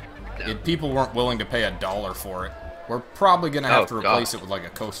 No. People weren't willing to pay $1 for it. We're probably gonna have Oh, to replace God. it with like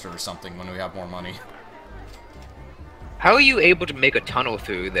a coaster or something when we have more money. How are you able to make a tunnel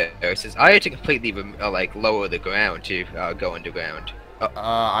through there? Since I had to completely like lower the ground to go underground.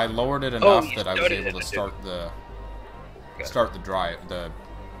 I lowered it enough you that I was started able it, to Okay. start the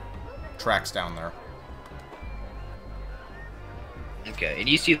tracks down there. Okay, and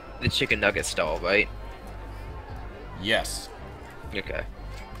you see the chicken nugget stall, right? Yes. Okay.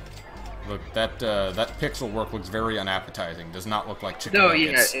 Look, that pixel work looks very unappetizing. Does not look like chicken No,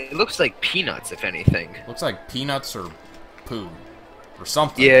 nuggets. yeah, it looks like peanuts, if anything. Looks like peanuts or poo. Or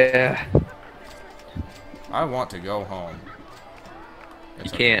something. Yeah. I want to go home.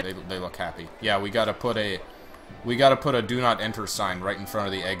 You can't. Okay. They look happy. Yeah, we gotta put a do not enter sign right in front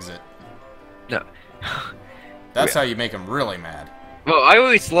of the exit. No. That's how you make them really mad. Well, I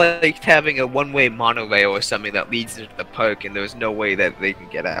always liked having a one-way monorail or something that leads into the park, and there's no way that they can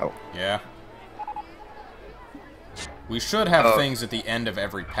get out. Yeah. We should have things at the end of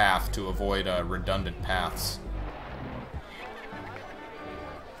every path to avoid redundant paths.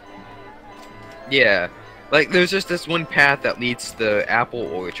 Yeah. Like, there's just this one path that leads to the apple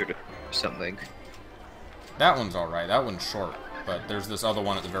orchard or something. That one's alright. That one's short. But there's this other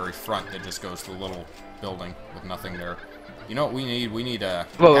one at the very front that just goes to the little building with nothing there. You know what we need? We need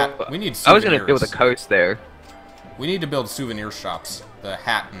we need souvenirs. I was gonna build a coast there. We need to build souvenir shops. The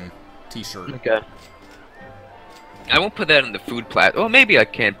hat and t-shirt. Okay. I won't put that in the food plaza. Well, maybe I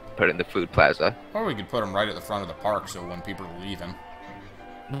can put it in the food plaza. Or we could put them right at the front of the park so when people are leaving.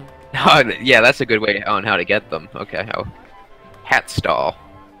 Yeah, that's a good way on how to get them. Okay, hat stall.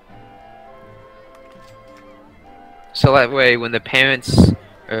 So that way, when the parents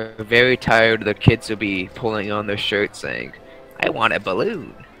are very tired, the kids will be pulling on their shirts saying, "I want a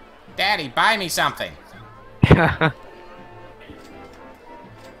balloon." Daddy, buy me something. Oh,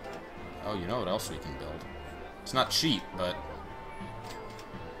 you know what else we can build? It's not cheap, but...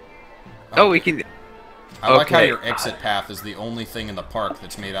 Oh, we can... I like how your exit path is the only thing in the park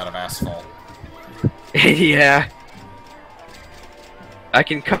that's made out of asphalt. Yeah. I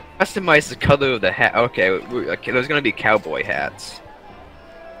can customize the color of the hat. Okay, there's gonna be cowboy hats.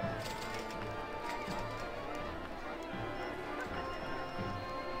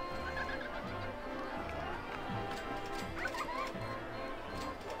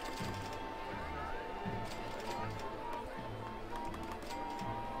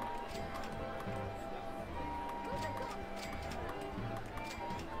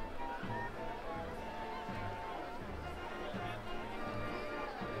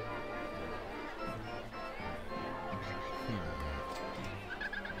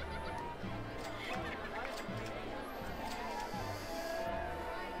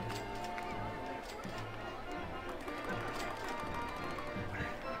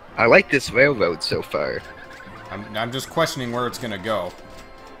 I like this railroad so far. I'm just questioning where it's gonna go.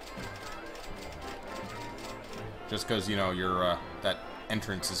 Just because, you know, your that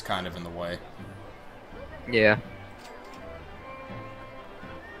entrance is kind of in the way. Yeah.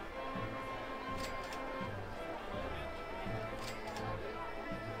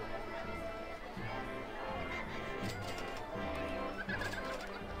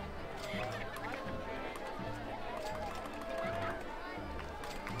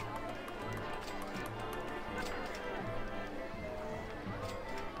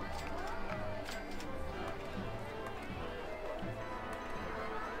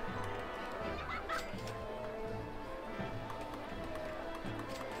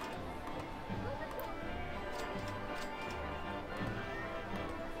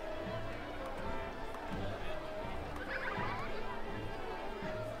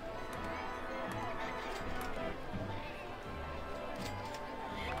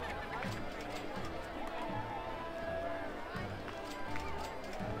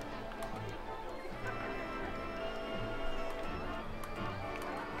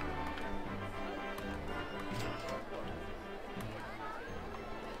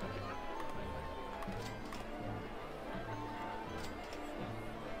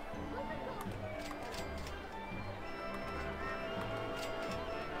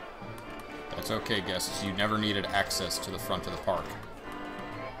 That's okay, guesses. You never needed access to the front of the park.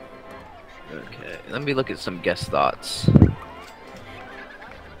 Okay, let me look at some guest thoughts.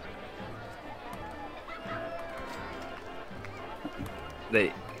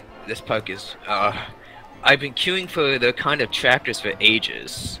 This park is, I've been queuing for the kind of tractors for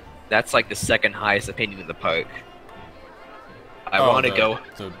ages. That's like the second highest opinion in the park. I want to go...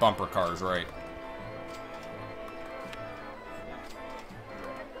 The bumper cars, right.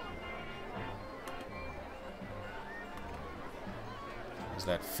 Is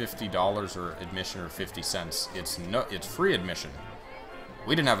that $50 or admission or 50 cents? It's free admission.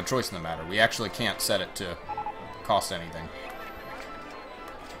 We didn't have a choice in the matter. We actually can't set it to cost anything.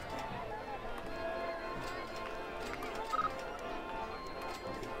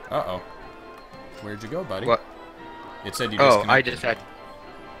 Uh-oh. Where'd you go, buddy? What? It said you disconnected. Oh, I just had...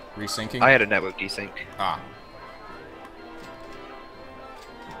 Resyncing? I had a network desync. Ah.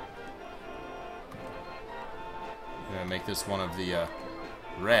 I'm gonna make this one of the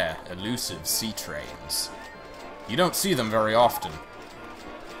Rare, elusive sea trains. You don't see them very often.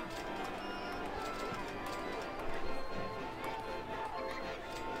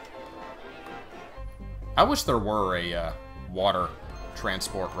 I wish there were a water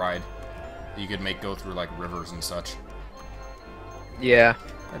transport ride that you could make go through, like, rivers and such. Yeah.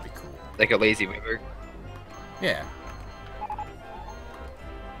 That'd be cool. Like a lazy river. Yeah.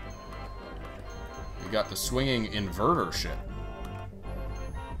 We got the swinging inverter ship.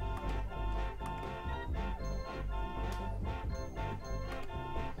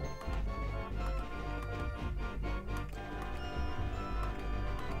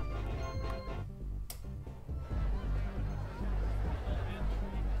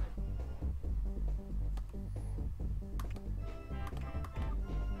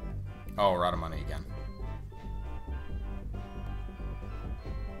 Oh, we're out of money again.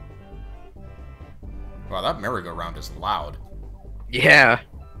 Wow, that merry-go-round is loud. Yeah.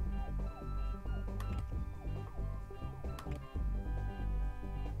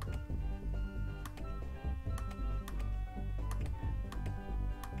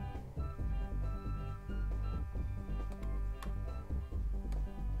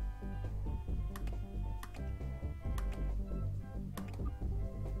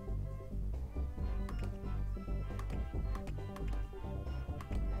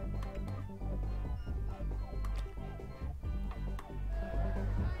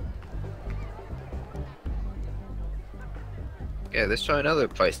 Yeah, let's try another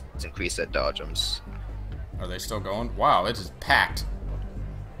price increase at Dodgems. Are they still going? Wow, it is packed.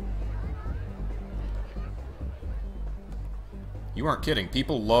 You aren't kidding.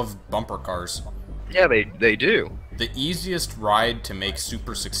 People love bumper cars. Yeah, they do. The easiest ride to make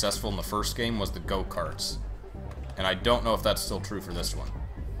super successful in the first game was the go-karts. And I don't know if that's still true for this one.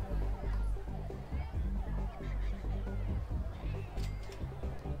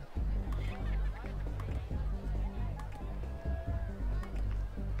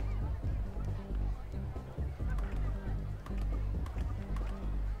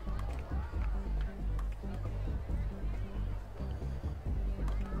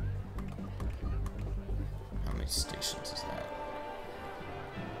 How many stations is that?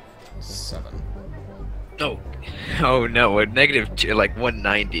 7. Oh. Oh no, a negative like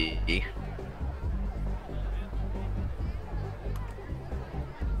 190.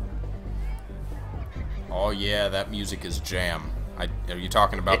 Oh yeah, that music is jam. Are you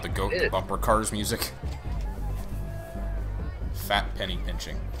talking about the bumper cars music? Fat penny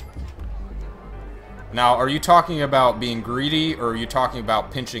pinching. Now, are you talking about being greedy, or are you talking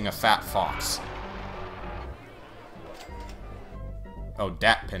about pinching a fat fox? Oh,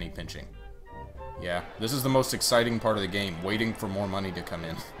 dat penny pinching. Yeah, this is the most exciting part of the game, waiting for more money to come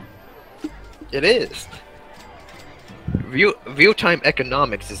in. It is. Real-time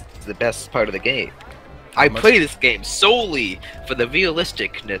economics is the best part of the game. I play this game solely for the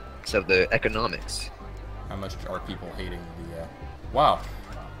realisticness of the economics. How much are people hating the, Wow.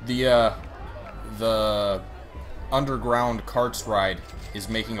 The underground carts ride is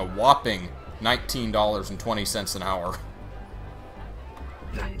making a whopping $19.20 an hour.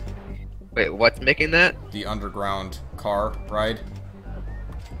 Wait, what's making that? The underground car ride.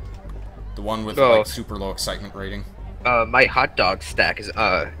 The one with, like, super low excitement rating. My hot dog stack is,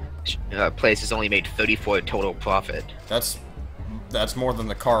 place has only made 34 total profit. That's more than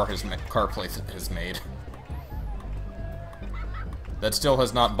the car place has made. That still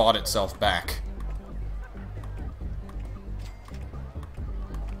has not bought itself back.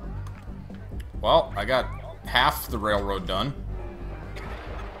 Well, I got half the railroad done.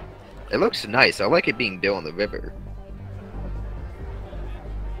 It looks nice. I like it being built on the river.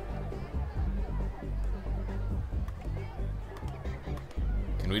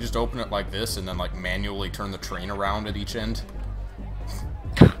 Can we just open it like this and then, like, manually turn the train around at each end?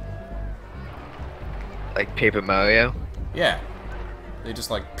 Like Paper Mario? Yeah. They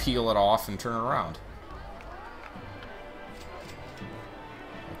just, like, peel it off and turn it around.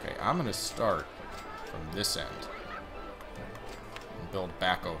 Okay, I'm gonna start from this end and build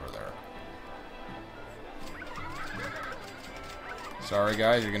back over there. Sorry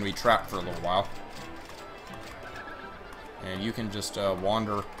guys, you're gonna be trapped for a little while. And you can just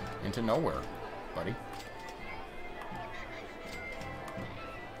wander into nowhere, buddy.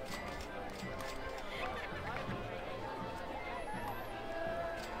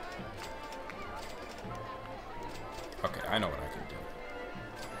 Okay, I know what I can do.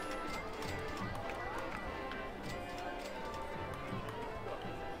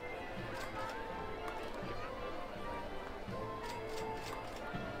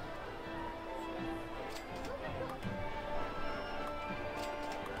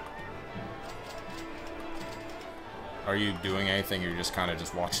 Are you doing anything, or you're just kind of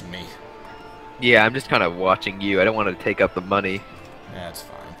just watching me? Yeah, I'm just kind of watching you. I don't want to take up the money. Yeah, it's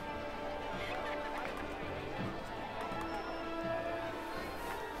fine.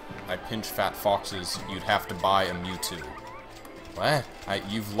 I pinch fat foxes, you'd have to buy a Mewtwo. What?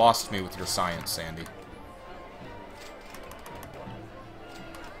 You've lost me with your science, Sandy.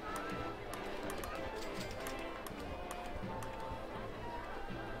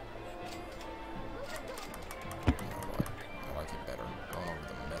 I like it better. Going over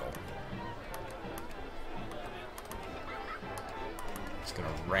the middle. It's gonna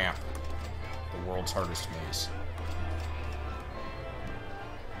ramp the world's hardest maze.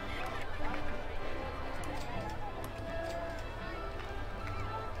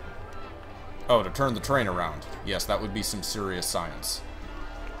 Oh, to turn the train around. Yes, that would be some serious science.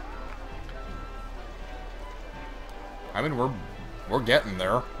 I mean, we're getting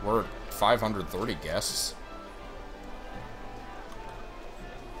there. We're at 530 guests.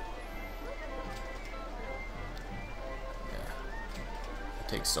 Yeah. It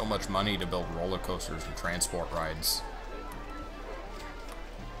takes so much money to build roller coasters and transport rides.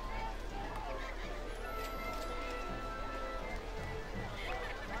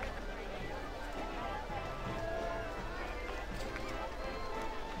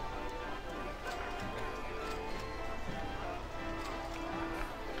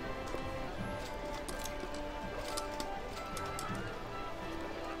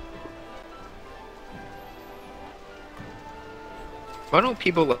 Why don't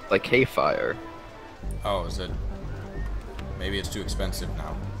people like Hayfire? Oh, is it? Maybe it's too expensive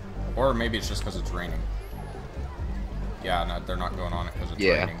now. Or maybe it's just because it's raining. Yeah, no, they're not going on it because it's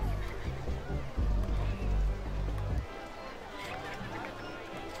raining.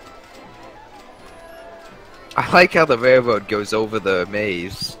 I like how the railroad goes over the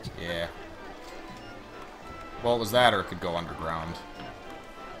maze. Yeah. Well, it was that, or it could go underground.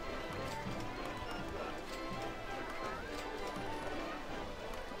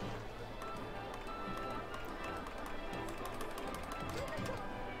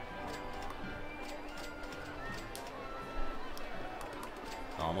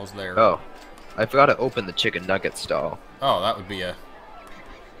 Almost there. Oh, I forgot to open the chicken nugget stall. Oh, that would be a...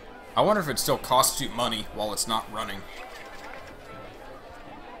 I wonder if it still costs you money while it's not running.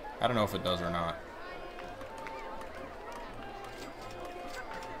 I don't know if it does or not.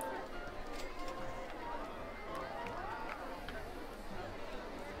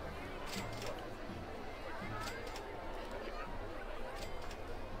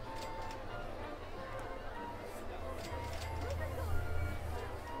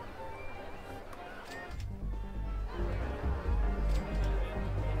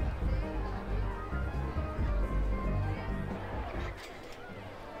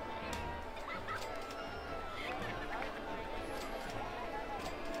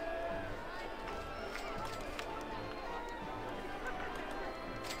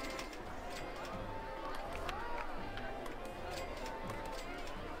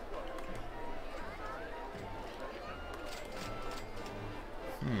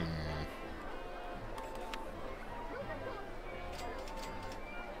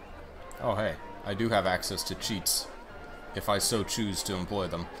 Oh, hey. I do have access to cheats, if I so choose to employ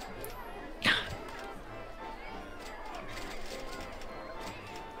them.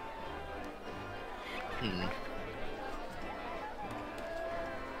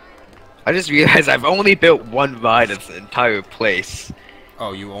 I just realized I've only built one ride of the entire place.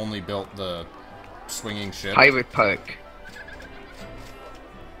 Oh, you only built the swinging ship? Pirate Park.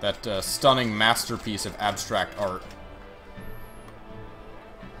 That stunning masterpiece of abstract art.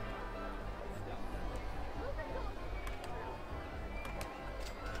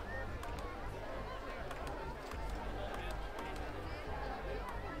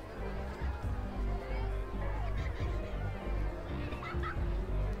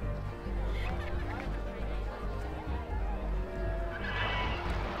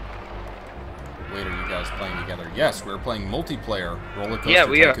 Wait, are you guys playing together? Yes, we're playing multiplayer Roller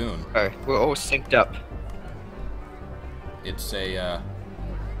Coaster Tycoon. Yeah, we're all synced up. It's a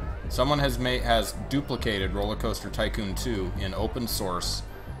someone has duplicated Roller Coaster Tycoon 2 in open source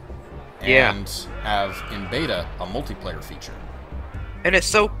and have in beta a multiplayer feature. And it's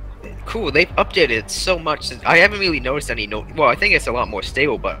so cool. They've updated it so much since I haven't really noticed any well, I think it's a lot more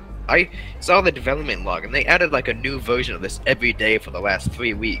stable, but I saw the development log and they added like a new version of this every day for the last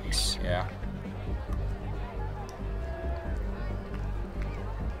 3 weeks. Yeah.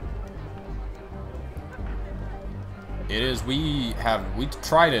 It is. We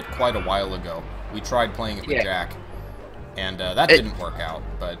tried it quite a while ago. We tried playing it with Jack, and that didn't work out.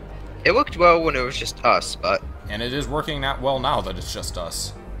 But it worked well when it was just us. But And it is working that well now that it's just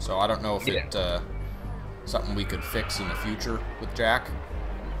us. So I don't know if it something we could fix in the future with Jack,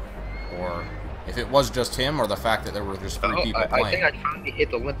 or if it was just him, or the fact that there were just 3 people playing. I think I finally hit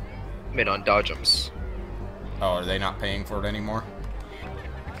the limit on dodgems. Oh, are they not paying for it anymore?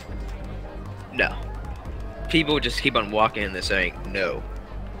 No. People just keep on walking in there saying no.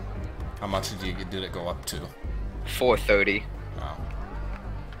 How much did it go up to? 430. Oh.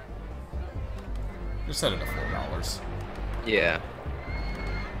 Just set it at $4. Yeah.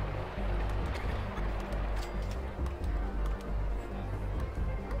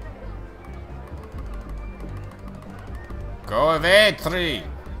 Go away, tree!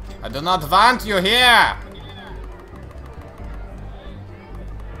 I do not want you here!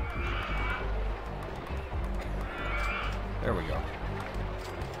 There we go.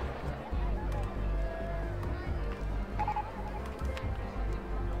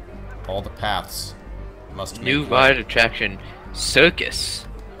 All the paths must New ride attraction, circus.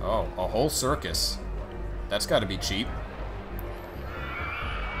 Oh, a whole circus. That's got to be cheap.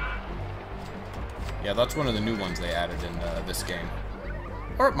 Yeah, that's one of the new ones they added in this game.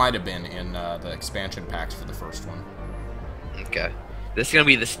 Or it might have been in the expansion packs for the first one. Okay. This is gonna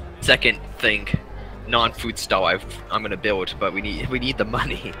be the second thing, non-food stall I'm gonna build, but we need the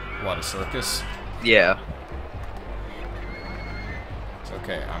money. What, a circus? Yeah. It's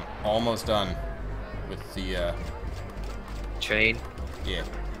okay, I'm almost done with the Train. yeah.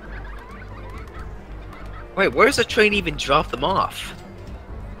 Wait, where's the train even drop them off?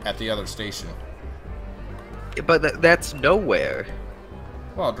 At the other station. But that's nowhere.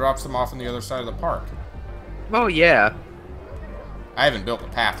 Well, it drops them off on the other side of the park. Oh yeah. I haven't built the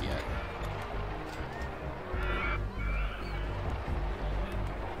path yet.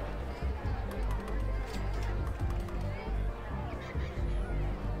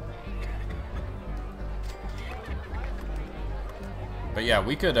 But yeah,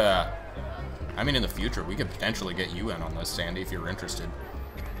 we could, I mean, in the future, we could potentially get you in on this, Sandy, if you're interested.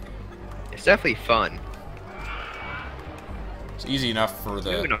 It's definitely fun. It's easy enough for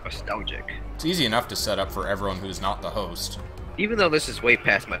the... It's nostalgic. It's easy enough to set up for everyone who's not the host. Even though this is way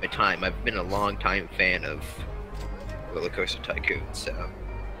past my time, I've been a long-time fan of Roller Coaster Tycoon, so...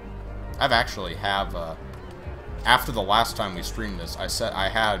 I've actually after the last time we streamed this, I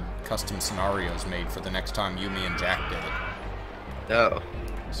had custom scenarios made for the next time you, me, and Jack did it. Oh.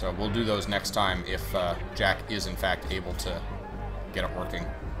 So we'll do those next time if Jack is in fact able to get it working.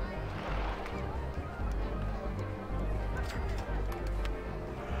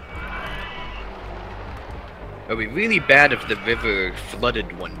 It would be really bad if the river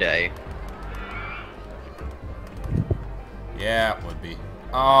flooded one day. Yeah, it would be.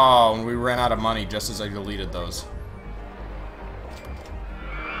 Oh, and we ran out of money just as I deleted those.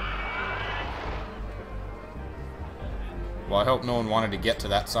 Well, I hope no one wanted to get to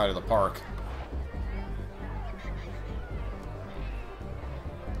that side of the park.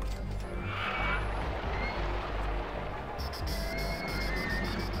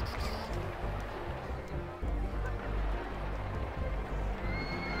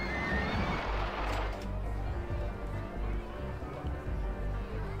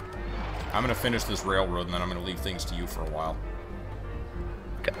 I'm gonna finish this railroad and then I'm gonna leave things to you for a while.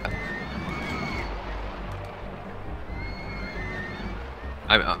 Okay.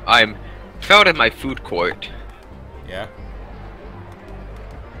 I'm proud of my food court. Yeah?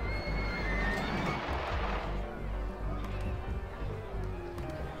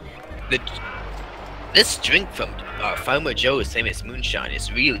 This drink from Farmer Joe's famous moonshine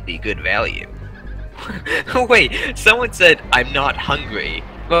is really good value. Oh wait, someone said I'm not hungry.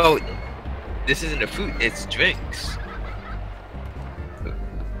 Well, this isn't a food, it's drinks.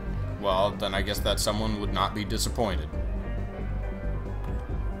 Well, then I guess that someone would not be disappointed.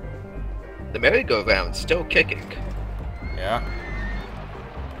 The merry-go-round's still kicking. Yeah?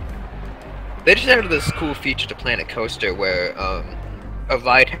 They just added this cool feature to Planet Coaster where a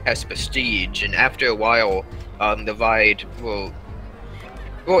ride has prestige, and after a while, the ride will...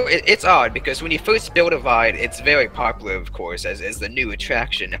 Well, it's odd, because when you first build a ride, it's very popular, of course, as the new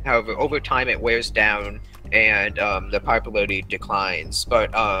attraction. However, over time it wears down, and the popularity declines.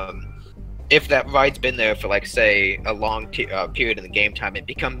 But if that ride's been there for, like, say, a long period in the game time, it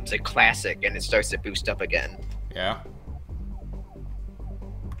becomes a classic, and it starts to boost up again. Yeah?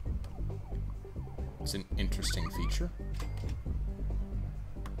 It's an interesting feature.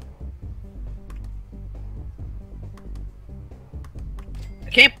 I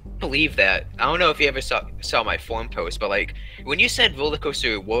can't believe that. I don't know if you ever saw my forum post, but like when you said Roller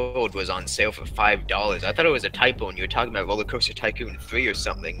Coaster World was on sale for $5, I thought it was a typo and you were talking about Roller Coaster Tycoon 3 or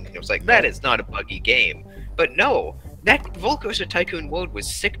something. It was like, that is not a buggy game. But no, that Roller Coaster Tycoon World was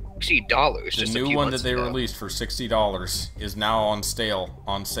 $60 The just a new few one months that they ago. released for $60 is now on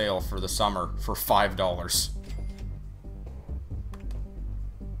sale for the summer for $5.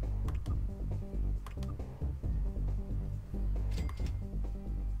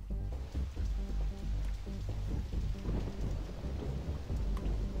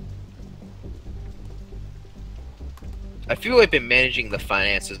 I feel like I've been managing the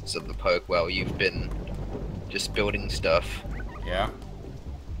finances of the park while you've been just building stuff. Yeah.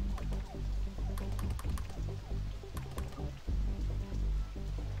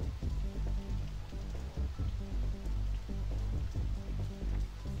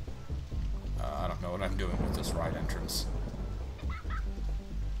 I don't know what I'm doing with this ride entrance.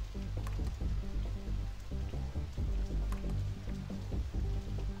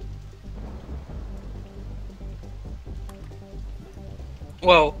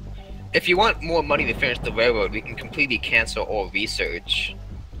 Well, if you want more money to finish the railroad, we can completely cancel all research.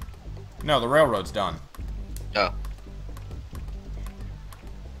 No, the railroad's done. Oh.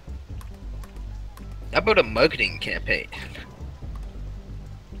 How about a marketing campaign?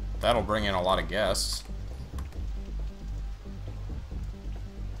 That'll bring in a lot of guests.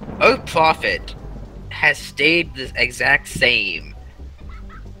 Our profit has stayed the exact same.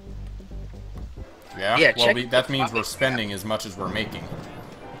 Yeah? Yeah, Well, check that the means we're profit spending as much as we're making.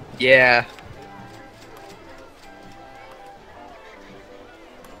 Yeah.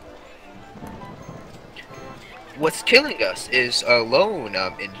 What's killing us is our loan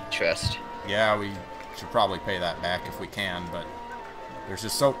interest. Yeah, we should probably pay that back if we can, but there's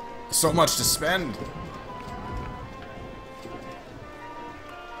just so much to spend.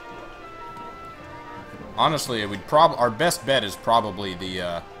 Honestly, our best bet is probably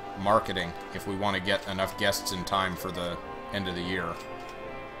the marketing if we want to get enough guests in time for the end of the year.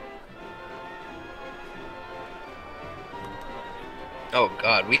 Oh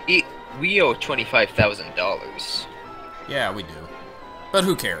God, we owe $25,000. Yeah, we do. But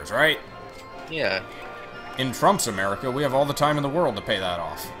who cares, right? Yeah. In Trump's America, we have all the time in the world to pay that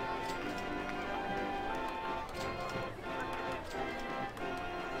off.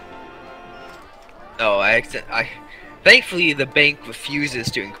 Oh, thankfully the bank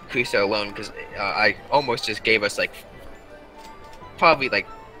refuses to increase our loan because I almost just gave us like probably like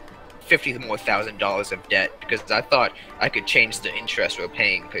 $50,000 more of debt because I thought I could change the interest we're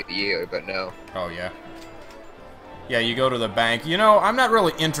paying per year, but no. Oh, yeah. Yeah, you go to the bank. You know, I'm not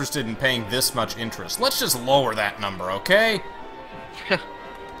really interested in paying this much interest. Let's just lower that number, okay?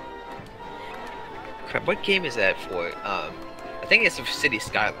 Crap, what game is that for? I think it's for City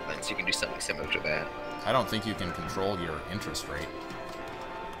Skylines. You can do something similar to that. I don't think you can control your interest rate.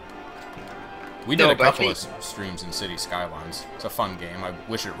 We did a couple of streams in City Skylines. It's a fun game. I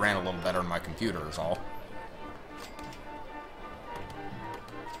wish it ran a little better on my computer is all.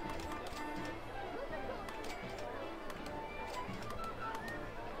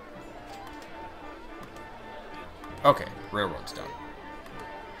 Okay, railroad's done.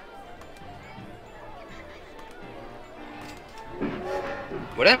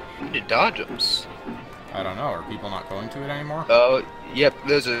 What happened to Dodgems? I don't know. Are people not going to it anymore? Yep,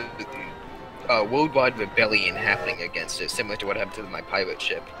 there's a worldwide rebellion happening against it, similar to what happened to my pirate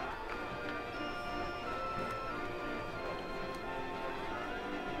ship.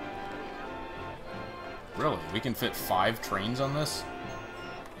 Really? We can fit 5 trains on this?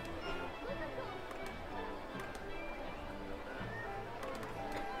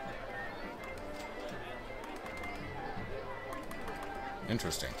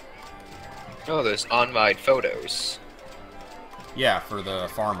 Interesting. Oh, there's on-ride photos. Yeah, for the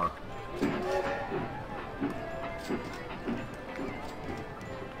farmer.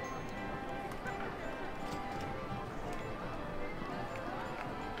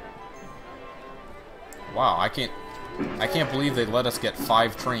 Wow, I can't believe they let us get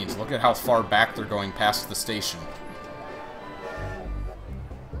 5 trains. Look at how far back they're going past the station.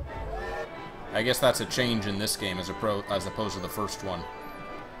 I guess that's a change in this game as opposed to the first one.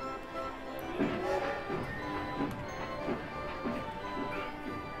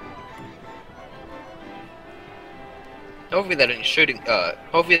 Hopefully that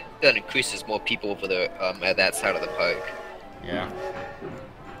increases more people over the at that side of the park. Yeah.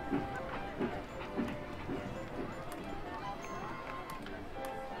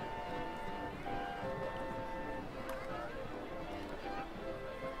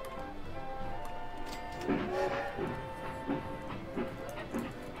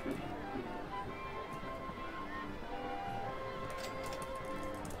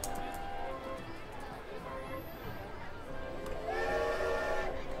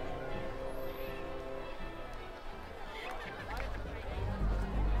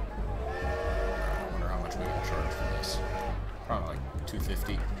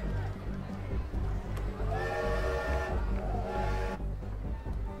 250.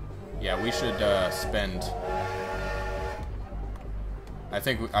 Yeah, we should spend. I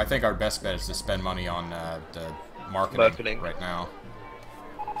think our best bet is to spend money on the marketing right now.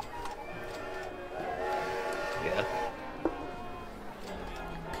 Yeah.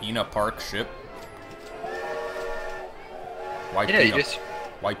 Peanut Park ship. Why Yeah, Peanut?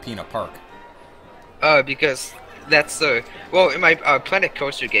 Why Peanut Park? Because that's the well in my Planet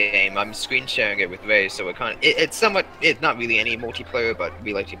Coaster game. I'm screen sharing it with Ray, so it's somewhat. It's not really any multiplayer, but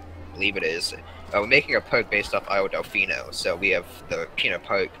we like to believe it is. We're making a park based off Isle Delfino, so we have the Peanut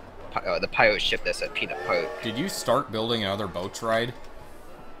Park, the pirate ship that's at Peanut Park. Did you start building another boats ride?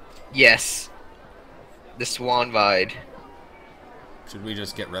 Yes. The Swan ride. Should we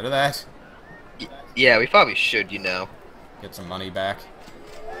just get rid of that? Yeah, we probably should, you know. Get some money back.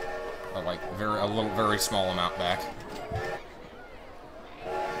 Like very small amount back.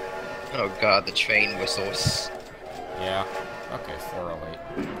 Oh god, the train whistles. Yeah. Okay,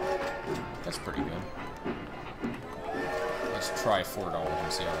 408. That's pretty good. Let's try $4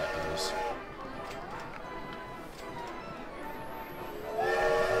 and see how that goes.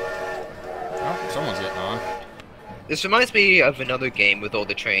 Oh, someone's getting on. This reminds me of another game with all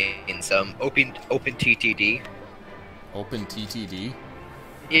the trains. Open TTD. Open TTD?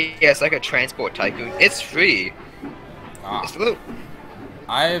 Yeah, it's like a transport tycoon. It's free. Ah. It's a little...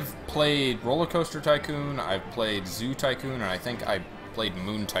 I've played Roller Coaster Tycoon, I've played Zoo Tycoon, and I think I played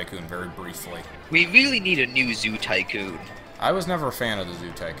Moon Tycoon very briefly. We really need a new Zoo Tycoon. I was never a fan of the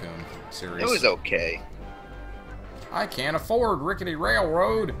Zoo Tycoon series. It was okay. I can't afford Rickety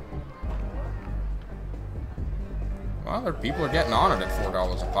Railroad! Well, people are getting on it at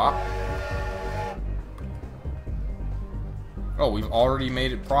 $4 a pop. Oh, we've already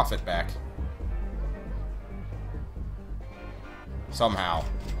made it profit back. Somehow.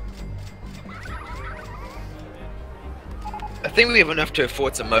 I think we have enough to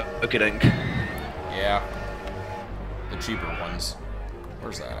afford some marketing. Yeah. The cheaper ones.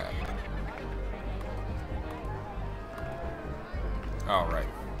 Where's that at? Oh, right.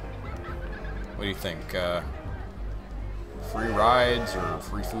 What do you think? Free rides or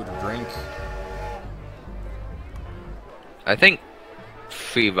free food or drink? I think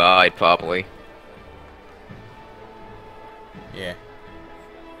free ride, probably. Yeah.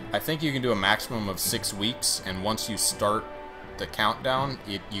 I think you can do a maximum of 6 weeks, and once you start the countdown,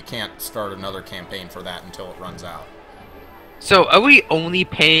 you can't start another campaign for that until it runs out. So, are we only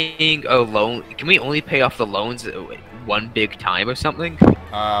paying a loan? Can we only pay off the loans at one big time or something?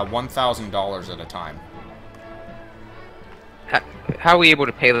 $1,000 at a time. How are we able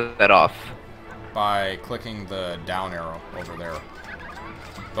to pay that off? By clicking the down arrow over there.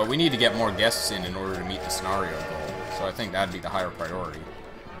 But we need to get more guests in order to meet the scenario goal, so I think that'd be the higher priority.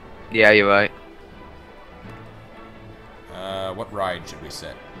 Yeah, you're right. What ride should we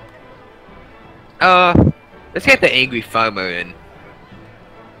set? Let's get the Angry Farmer in.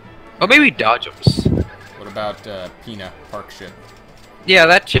 Or maybe Dodgers. What about, Peanut Park ship? Yeah,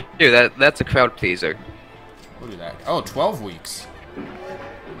 that should do. That's a crowd pleaser. We'll do that. Oh, 12 weeks.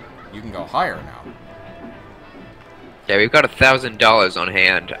 You can go higher now. Yeah, we've got $1,000 on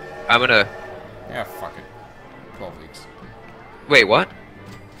hand. I'm gonna... Yeah, fuck it. 12 weeks. Wait, what?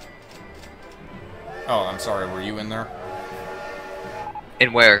 Oh, I'm sorry, were you in there?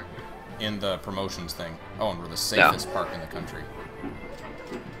 And where? In the promotions thing. Oh, and we're the safest park in the country.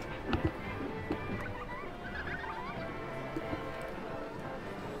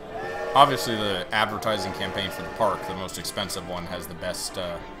 Obviously, the advertising campaign for the park, the most expensive one, has the best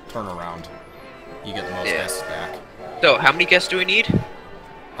turnaround. You get the most guests back. So, how many guests do we need?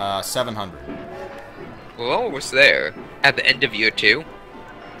 700. We're almost there. At the end of year 2?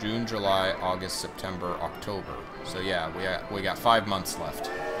 June, July, August, September, October. So yeah, we got 5 months left.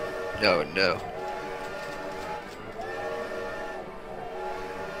 No, no.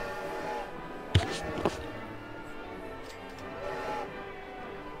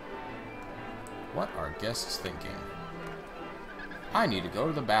 What are guests thinking? I need to go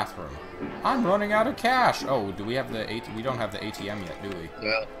to the bathroom. I'm running out of cash. Oh, do we have the we don't have the ATM yet, do we?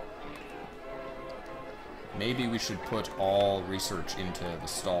 Yeah. Maybe we should put all research into the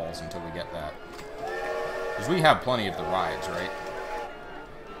stalls until we get that. Because we have plenty of the rides, right?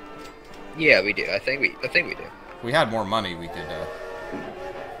 Yeah, we do. I think we do. If we had more money, we could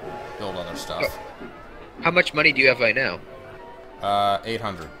build other stuff. Oh. How much money do you have right now?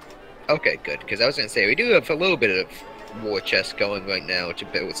 800. Okay, good. Because I was gonna say we do have a little bit of war chest going right now to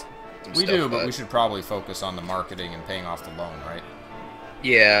build some We stuff do, but up. we should probably focus on the marketing and paying off the loan, right?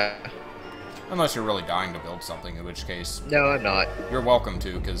 Yeah. Unless you're really dying to build something, in which case... No, I'm not. You're welcome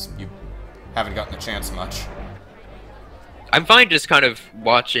to, because you haven't gotten the chance much. I'm fine just kind of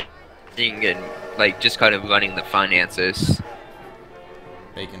watching and, like, just kind of running the finances.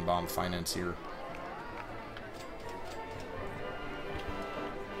 Bacon bomb financier.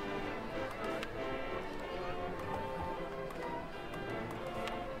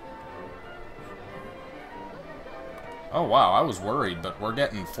 Oh wow, I was worried, but we're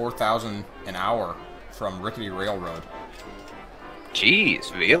getting 4,000 an hour from Rickety Railroad.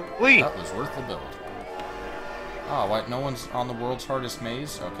 Jeez, really? That was worth the build. Oh, what? No one's on the world's hardest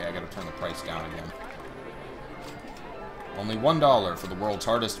maze? Okay, I gotta turn the price down again. Only $1 for the world's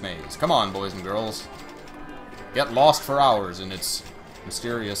hardest maze. Come on, boys and girls. Get lost for hours in its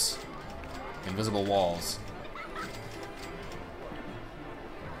mysterious, invisible walls.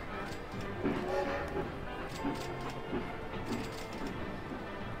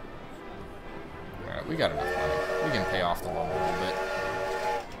 Alright, we got enough money. We can pay off the loan a little bit.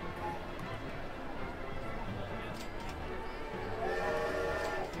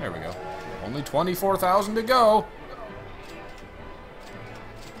 There we go. Only 24,000 to go.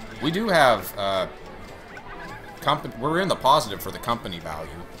 We do have, we're in the positive for the company value.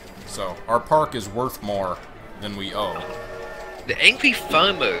 So, our park is worth more than we owe. The Angry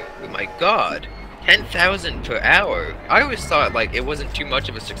Farmer, oh my god. 10,000 per hour. I always thought, like, it wasn't too much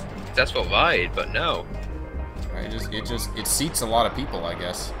of a successful ride, but no. It seats a lot of people, I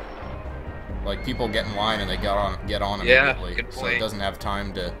guess. Like, people get in line and they get on immediately. Yeah, good point. So it doesn't have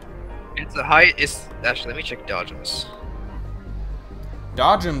time to... Actually, let me check Dodgems.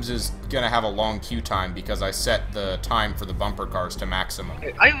 Dodgems is gonna have a long queue time because I set the time for the bumper cars to maximum.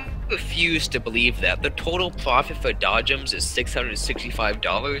 I refuse to believe that. The total profit for Dodgems is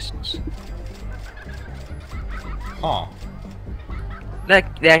 $665. Huh.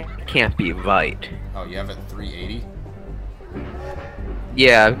 That can't be right. Oh, you have it 380?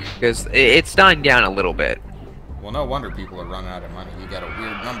 Yeah, because it's dying down a little bit. Well, no wonder people are running out of money. You got a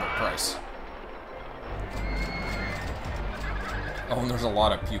weird number price. Oh, and there's a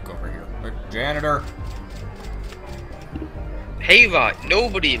lot of puke over here. Janitor! Hayride.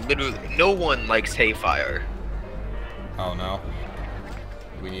 No one likes Hayfire. Oh, no?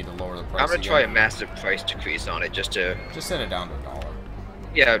 We need to lower the price I'm gonna again. try a massive price decrease on it just to... Just set it down to $1.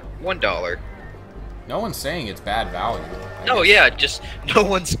 Yeah, $1. No one's saying it's bad value. No, yeah, just no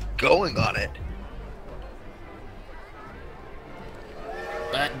one's going on it.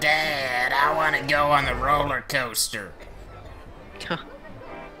 But Dad, I want to go on the roller coaster.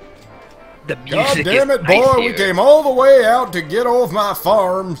 The music God damn is it, boy! nice We here. came all the way out to get off my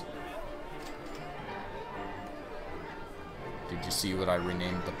farms. Did you see what I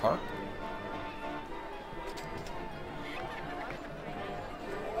renamed the park?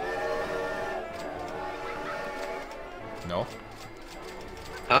 No?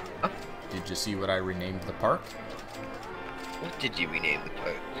 Huh? Did you see what I renamed the park? What did you rename the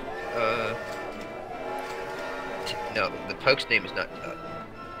park? No, the park's name is not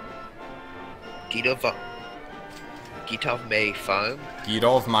Gitov May Farm? Get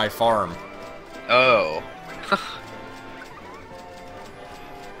off my farm. Oh.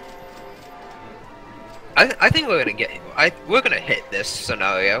 I think we're gonna hit this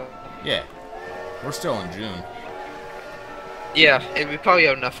scenario. Yeah. We're still in June. Yeah, and we probably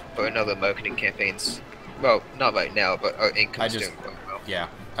have enough for another marketing campaigns. Well, not right now, but our income's doing quite well. Yeah.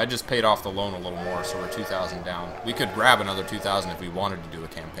 I just paid off the loan a little more, so we're 2,000 down. We could grab another 2,000 if we wanted to do a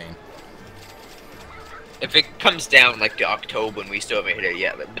campaign. If it comes down like to October and we still haven't hit it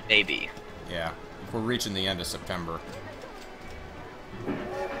yet, but maybe. Yeah. We're reaching the end of September.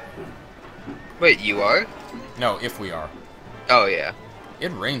 Wait, you are? No, if we are. Oh yeah,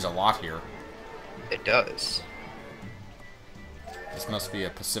 It rains a lot here. it does. This must be a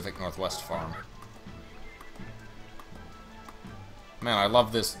Pacific Northwest farm. Man, I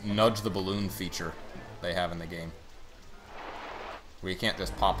love this nudge the balloon feature they have in the game. Where you can't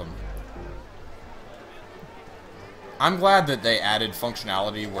just pop them. I'm glad that they added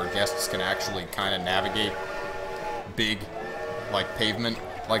functionality where guests can actually kind of navigate big, like, pavement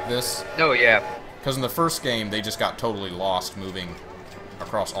like this. Oh yeah. Because in the first game, they just got totally lost moving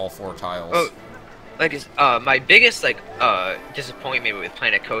across all 4 tiles. Oh, like my biggest disappointment with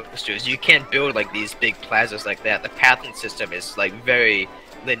Planet Coaster is you can't build like these big plazas like that. The pathing system is like very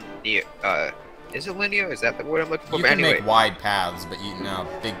linear. Is it linear? Is that the word I'm looking for? You But can anyway. make wide paths, but you know,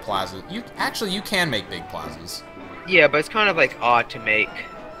 big plazas. You can make big plazas. Yeah, but it's kind of like odd to make.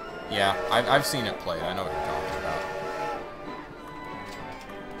 Yeah, I've seen it played. I know what you're talking about.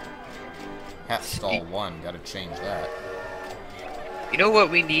 Hat stall 1, gotta change that. You know what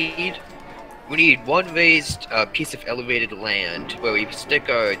we need? We need one raised piece of elevated land where we stick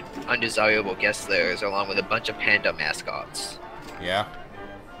our undesirable guest layers along with a bunch of panda mascots. Yeah.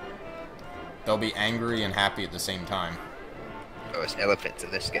 They'll be angry and happy at the same time. Oh, it's elephants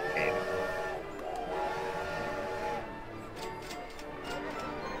in this game.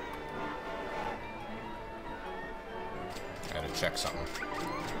 Gotta check something.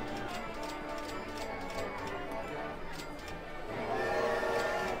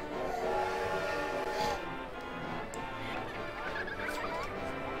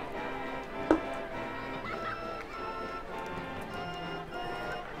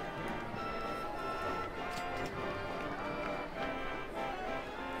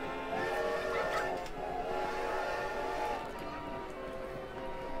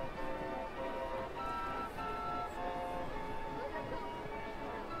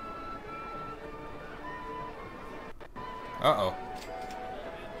 Uh-oh.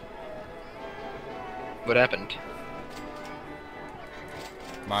 What happened?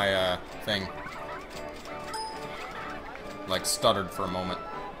 My, thing, like, stuttered for a moment.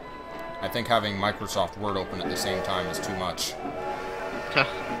 I think having Microsoft Word open at the same time is too much. Huh.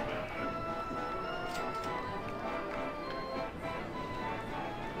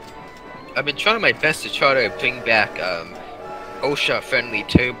 I've been trying my best to try to bring back, OSHA-friendly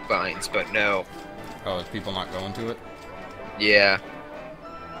turbines, but no. Oh, is people not going to it? Yeah.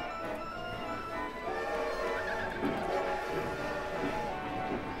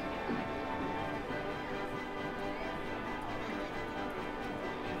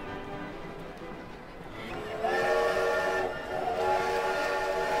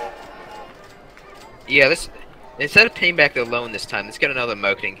 Yeah, this... Instead of paying back the loan this time, let's get another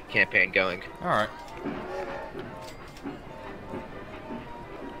marketing campaign going. Alright.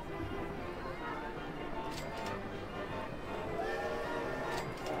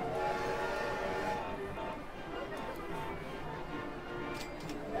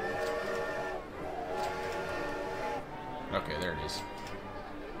 Okay, there it is.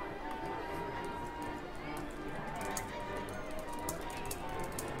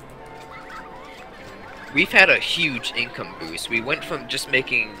 We've had a huge income boost. We went from just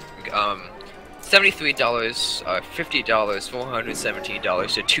making $73, $50,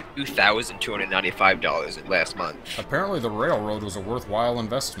 $417 to $2,295 last month. Apparently the railroad was a worthwhile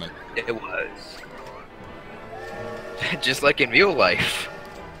investment. It was. Just like in real life.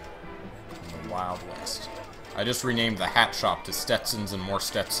 In the Wild West. I just renamed the hat shop to Stetsons and more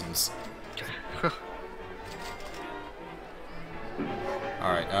Stetsons.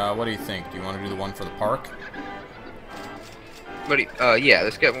 Alright, what do you think? Do you want to do the one for the park? What do you, yeah,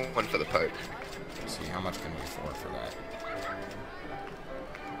 let's get one for the park. Let's see, how much can we afford for that?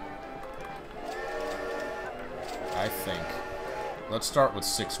 I think... Let's start with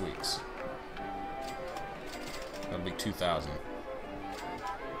 6 weeks. That'll be 2,000.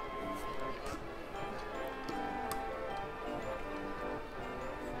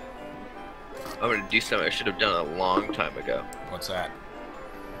 I'm gonna do something I should have done a long time ago. What's that?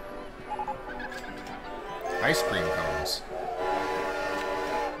 Ice cream cones.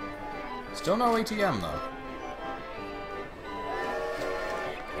 Still no ATM, though.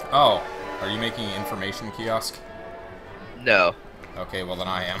 Oh, are you making an information kiosk? No. Okay, well then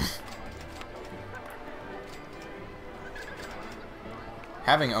I am.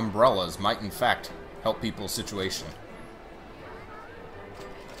 Having umbrellas might in fact help people's situation.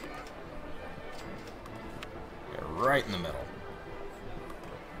 Get right in the middle.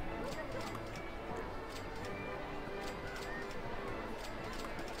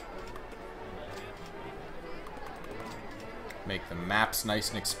 Make the maps nice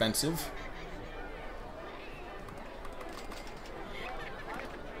and expensive.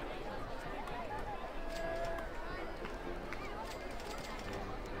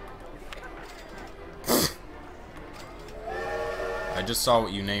 I just saw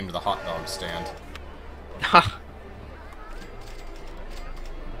what you named the hot dog stand. Ha.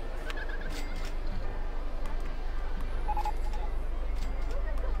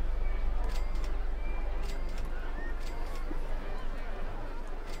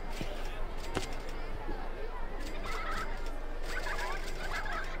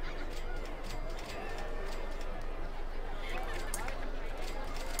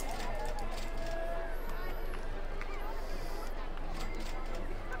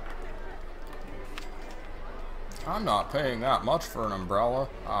 I'm not paying that much for an umbrella.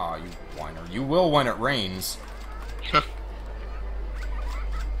 Ah, you whiner. You will when it rains.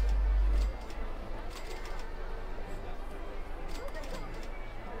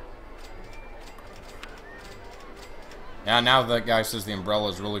 Yeah, now that guy says the umbrella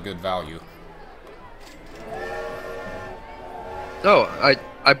is really good value. No,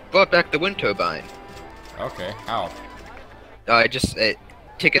 I brought back the wind turbine. Okay, how?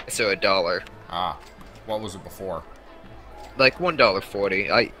 Tickets are $1. Ah, what was it before? Like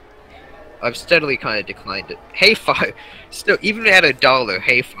 $1.40. I've steadily kind of declined it. Hayfire, still, even at $1,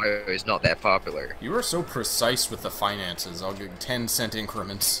 Hayfire is not that popular. You are so precise with the finances. I'll give 10-cent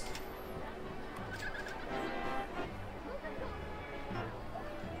increments.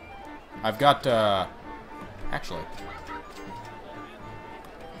 I've got, actually,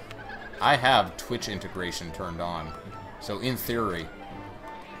 I have Twitch integration turned on. So, in theory,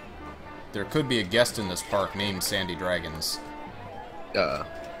 there could be a guest in this park named Sandy Dragons.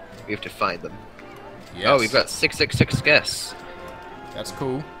 We have to find them. Yes. Oh, we've got 666 guests. That's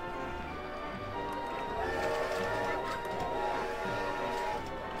cool.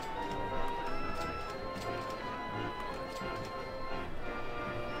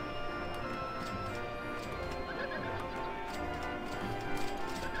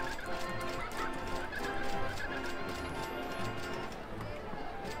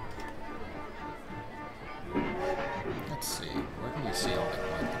 Let's see. Where can you see all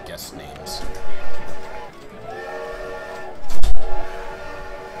the guest names?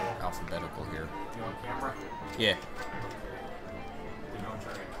 Alphabetical here. You on camera? Yeah. You don't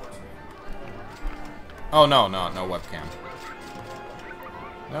turn it towards me. Oh, no webcam.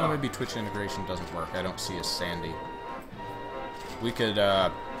 No, maybe Twitch integration doesn't work. I don't see a Sandy. We could,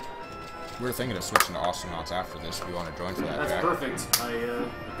 we were thinking of switching to Astronauts after this if you want to join for that, That's Jack. perfect. I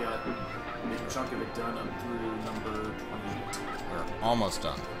got a big chunk of it done up through number 28. We're almost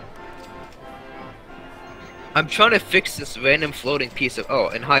done. I'm trying to fix this random floating piece of... Oh,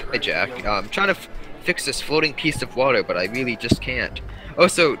 and hi, Jack. I'm trying to fix this floating piece of water, but I really just can't. Oh,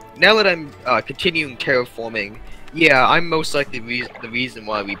 so, now that I'm continuing terraforming, yeah, I'm most likely the reason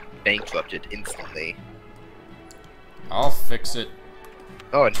why we bankrupted instantly. I'll fix it.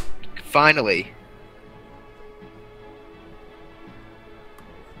 Oh, and finally.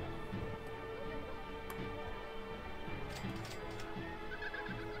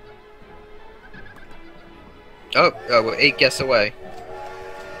 Oh, we're 8 guests away.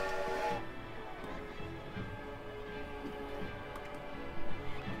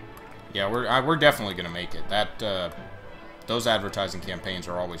 Yeah, we're definitely gonna make it. That those advertising campaigns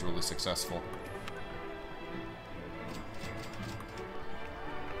are always really successful.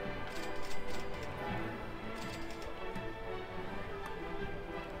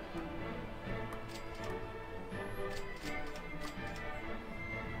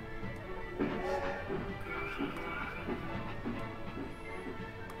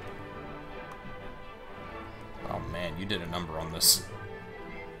 Oh man, you did a number on this.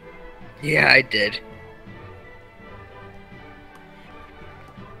 Yeah, I did.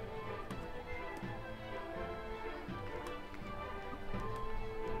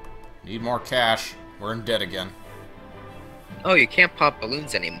 Need more cash. We're in debt again. Oh, you can't pop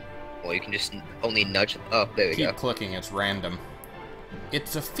balloons anymore. You can just only nudge them up. There we Keep go. clicking, it's random.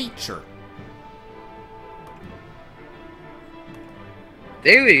 It's a feature.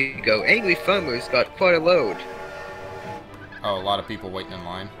 There we go. Angry Farmer's got quite a load. Oh, a lot of people waiting in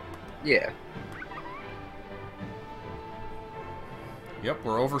line. Yeah. Yep,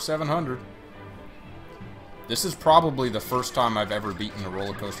 we're over 700. This is probably the first time I've ever beaten a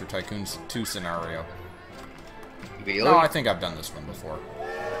Roller Coaster Tycoon 2 scenario. Really? No, I think I've done this one before.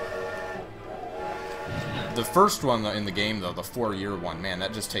 The first one in the game, though, the 4-year one, man,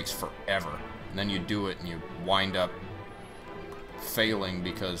 that just takes forever. And then you do it and you wind up failing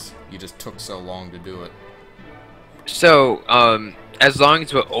because you just took so long to do it. So, as long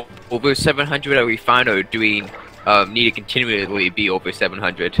as we're over 700, are we fine, or do we need to continually be over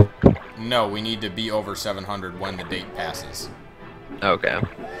 700? No, we need to be over 700 when the date passes. Okay.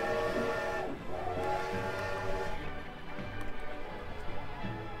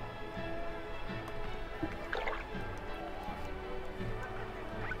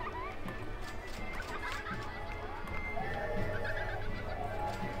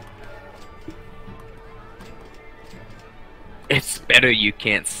 It's better you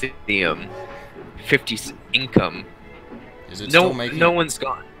can't see them. 50 income. Is it still making... No one's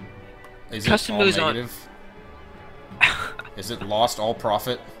gone. Is it Customers all negative? Is it lost all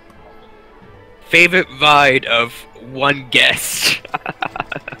profit? Favorite ride of one guest.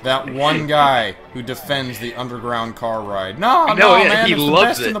 That one guy who defends the underground car ride. No, No, no, yeah, man, he it's the loves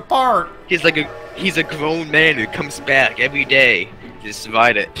best it. in the park. He's a grown man who comes back every day to just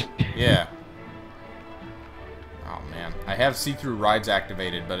ride it. Yeah. Oh man, I have see-through rides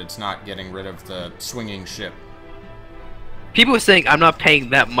activated, but it's not getting rid of the swinging ship. People are saying I'm not paying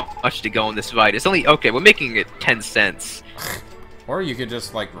that much to go on this ride. It's only okay. We're making it 10 cents. Or you could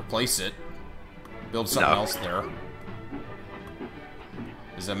just, like, replace it. Build something else there.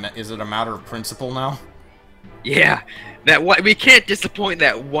 Is it a matter of principle now? Yeah, we can't disappoint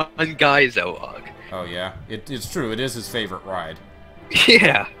that one guy, Xelrog. Oh yeah, it's true. It is his favorite ride.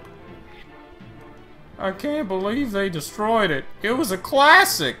 Yeah. I can't believe they destroyed it. It was a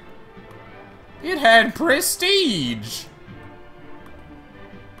classic. It had prestige.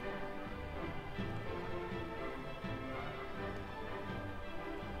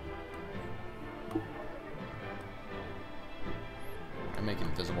 I make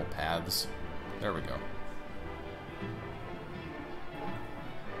invisible paths. There we go.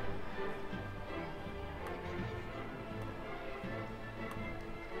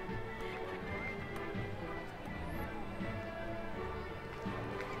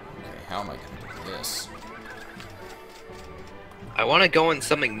 How am I gonna do this? I want to go on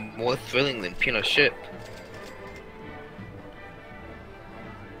something more thrilling than Pino Ship.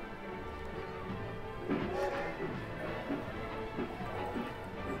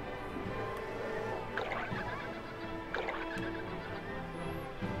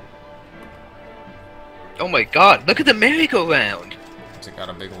 Oh my god, look at the merry-go-round! Has it got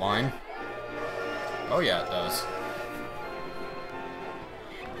a big line? Oh yeah, it does.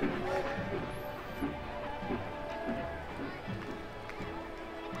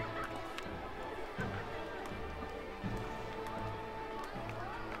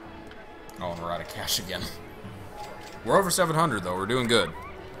 Oh, and we're out of cash again. We're over 700 though, we're doing good.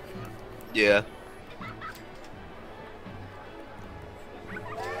 Yeah.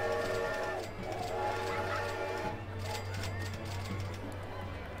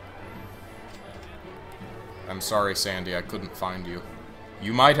 I'm sorry, Sandy, I couldn't find you.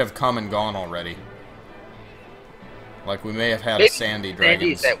 You might have come and gone already. Like we may have had a Sandy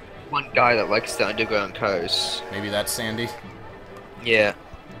Dragons. Sandy's that one guy that likes the underground cars. Maybe that's Sandy? Yeah.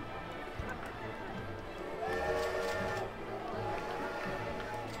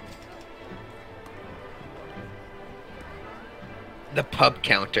 The pub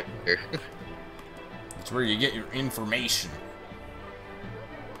counter. It's where you get your information.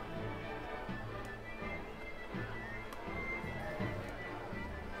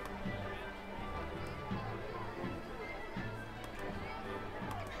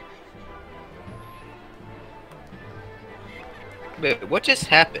 Wait, what just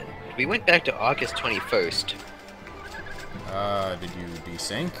happened? We went back to August 21st. Did you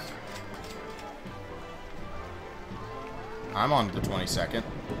desync? I'm on the 22nd.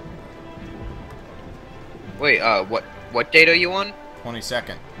 Wait, what date are you on?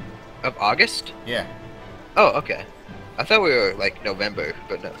 22nd. Of August? Yeah. Oh, okay. I thought we were, like, November,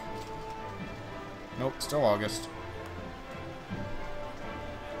 but no. Nope, still August.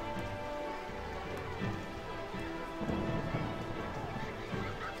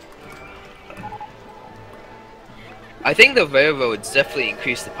 I think the railroads definitely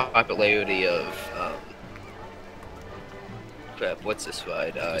increased the popularity of, crap, what's this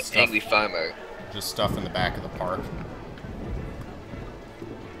ride? Angry Farmer. Just stuff in the back of the park.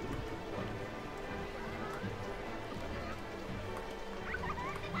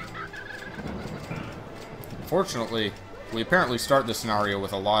 Fortunately, we apparently start the scenario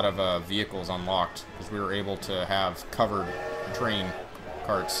with a lot of vehicles unlocked, because we were able to have covered train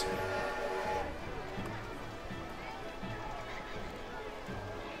carts.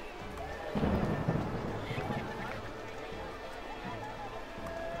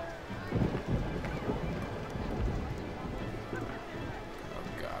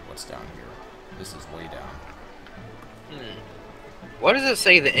 Down here. This is way down. Why does it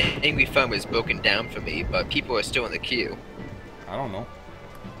say the Angry Farmer is broken down for me, but people are still in the queue? I don't know.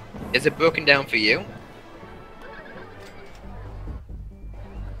 Is it broken down for you?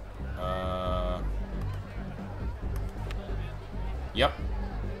 Yep.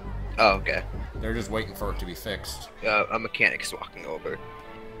 Oh, okay. They're just waiting for it to be fixed. A mechanic's walking over.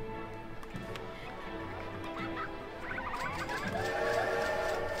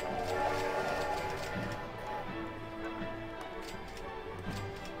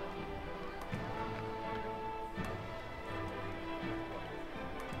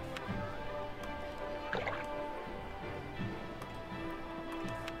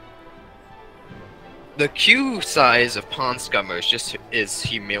 The queue size of Pond Scummers is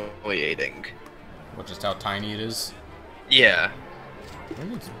humiliating. What, just how tiny it is? Yeah.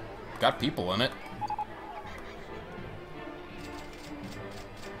 It's got people in it.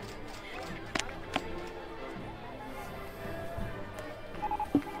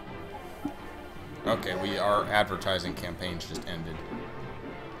 Okay, our advertising campaigns just ended.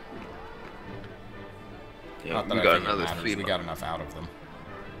 Yeah, Not that we I got think it another matters. 3 We got enough out of them.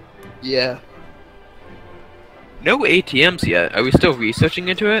 Yeah. No ATMs yet. Are we still researching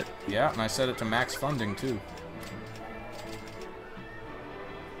into it? Yeah, and I set it to max funding, too.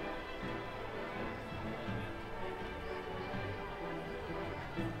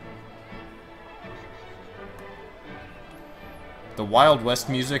 The Wild West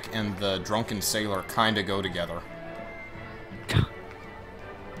music and the Drunken Sailor kinda go together.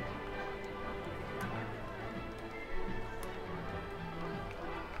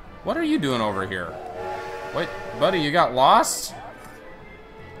 What are you doing over here? Wait, buddy, you got lost?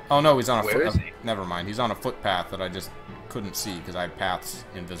 Oh no, he's on a Where is he? Never mind, he's on a footpath that I just couldn't see because I had paths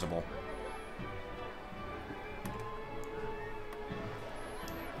invisible.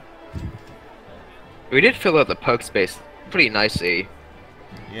 We did fill out the pug space pretty nicely.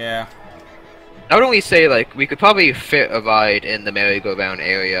 Yeah. I would only say, like, we could probably fit a ride in the merry-go-round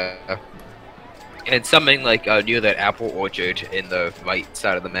area. And something like near that apple orchard in the right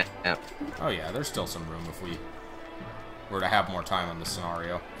side of the map. Oh yeah, there's still some room if we were to have more time on this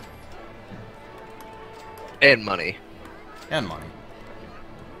scenario. And money. And money.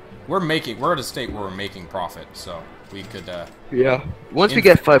 We're at a state where we're making profit, so we could, Yeah. Once we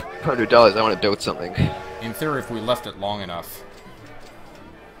get $500, I want to build something. in theory, if we left it long enough,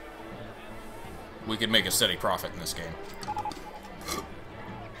 we could make a steady profit in this game.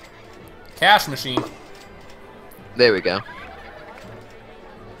 Cash machine. There we go.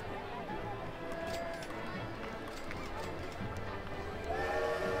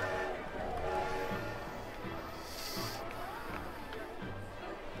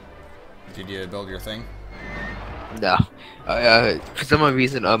 Did you build your thing? No. For some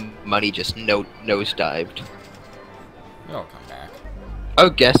reason, money just nosedived. It'll come back. I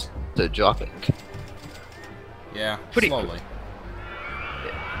would guess they're dropping. Yeah, Pretty slowly.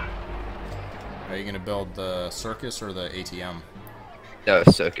 Are you gonna build the circus or the ATM? No,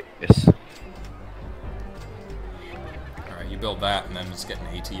 circus. Alright, you build that and then just get an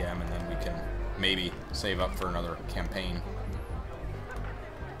ATM and then we can maybe save up for another campaign.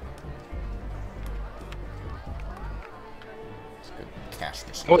 It's a good cash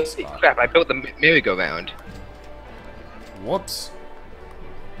machine Oh, spot. crap, I built the merry-go-round. Whoops.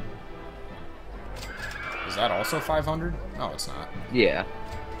 Is that also 500? No, it's not. Yeah.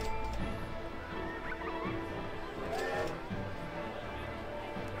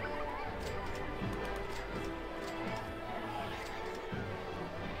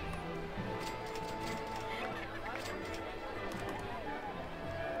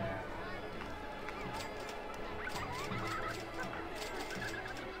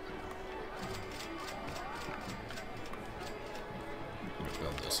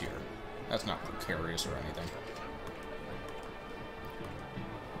 Build this here. That's not precarious or anything.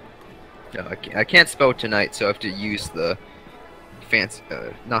 No, I can't spell tonight, so I have to use the fancy,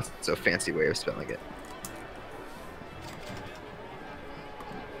 not so fancy way of spelling it.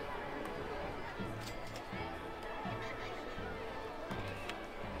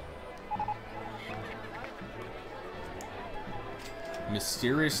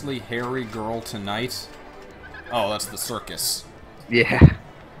 Mysteriously hairy girl tonight? Oh, that's the circus. Yeah.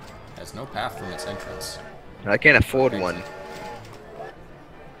 Has no path from its entrance. I can't afford one.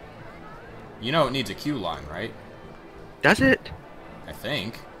 You know it needs a queue line, right? Does it? I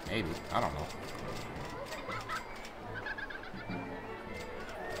think. Maybe. I don't know.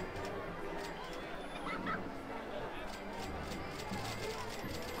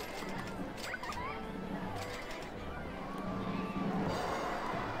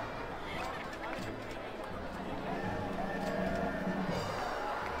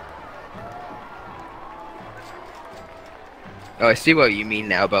 Oh, I see what you mean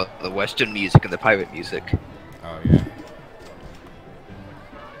now about the Western music and the pirate music. Oh, yeah.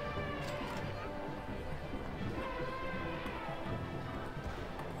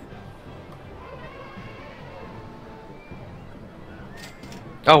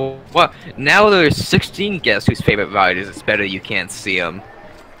 Oh, what? Now there's 16 guests whose favorite ride is it's better you can't see them.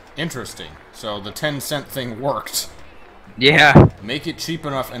 Interesting. So the 10-cent thing worked. Yeah. Make it cheap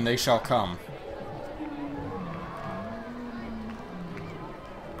enough and they shall come.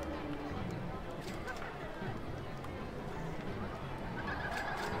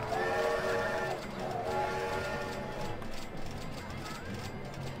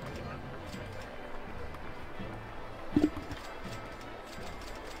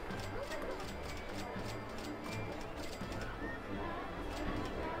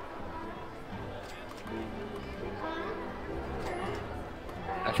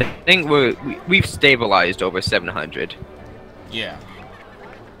 I think we've stabilized over 700. Yeah.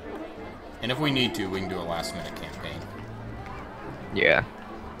 And if we need to, we can do a last-minute campaign. Yeah.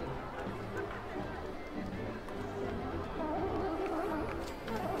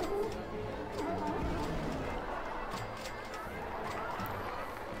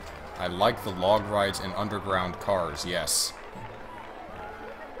 I like the log rides and underground cars, yes.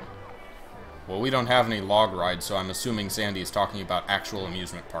 Well, we don't have any log rides, so I'm assuming Sandy is talking about actual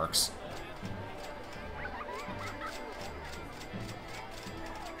amusement parks.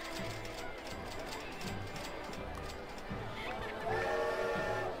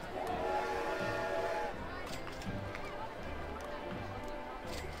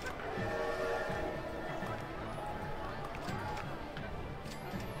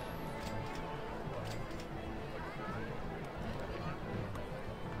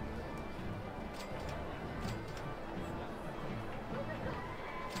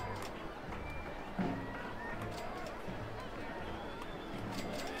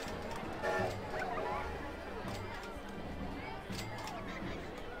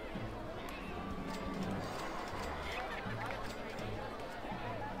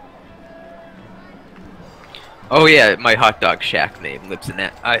 Oh yeah, my hot dog shack name lives in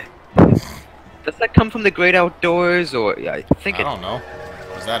that. Does that come from the great outdoors, or yeah, I think I don't know.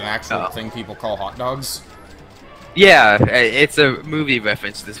 Is that an actual Oh. thing people call hot dogs? Yeah, it's a movie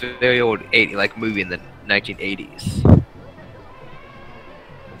reference to this very old movie in the 1980s.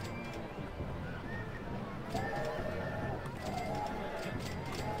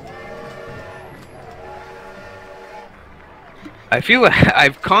 I feel like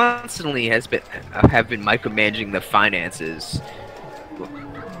I've constantly have been micromanaging the finances.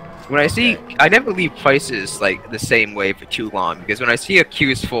 When I see, I never leave prices like the same way for too long, because when I see a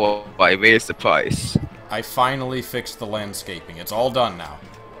queue's full, I raise the price. I finally fixed the landscaping. It's all done now.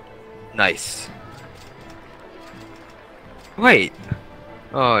 Nice. Wait.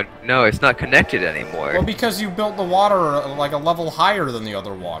 Oh no, it's not connected anymore. Well, because you built the water like a level higher than the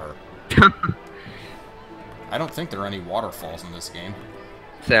other water. I don't think there are any waterfalls in this game.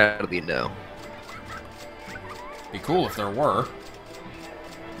 Sadly, no. Be cool if there were.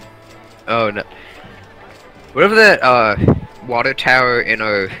 Oh no. Whatever that water tower in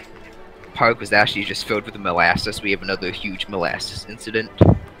our park was actually just filled with molasses, we have another huge molasses incident.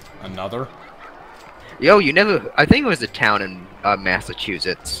 Another? Yo, you never. I think it was a town in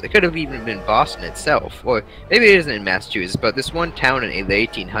Massachusetts. It could have even been Boston itself. Or maybe it isn't in Massachusetts, but this one town in the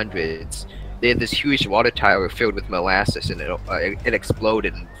 1800s, they had this huge water tower filled with molasses, and it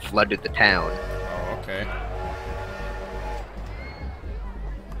exploded and flooded the town. Oh, okay.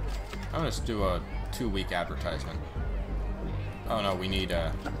 I'm gonna do a 2-week advertisement. Oh no, we need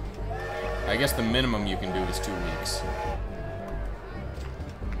I guess the minimum you can do is 2 weeks.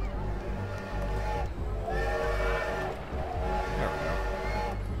 There we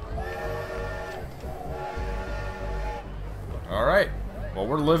go. Alright. Well,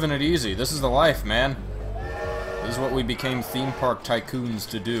 we're living it easy. This is the life, man. This is what we became theme park tycoons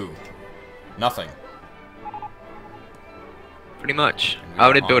to do. Nothing. Pretty much. And we I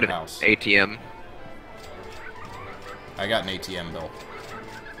would got have built an on-house. ATM. I got an ATM built.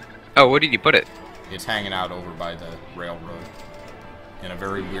 Oh, where did you put it? It's hanging out over by the railroad. In a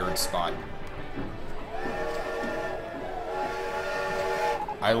very weird spot.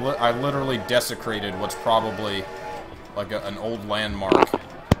 I literally desecrated what's probably like an old landmark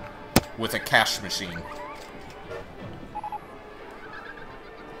with a cash machine.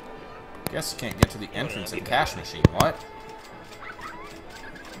 Guess you can't get to the entrance of cash machine. What?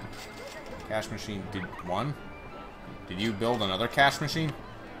 Cash machine did one? Did you build another cash machine?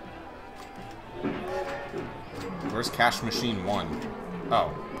 Where's cash machine 1?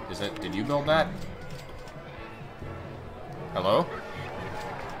 Oh, is it? Did you build that? Hello?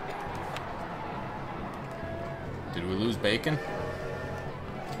 Did we lose Bacon?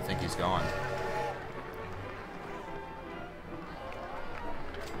 I think he's gone.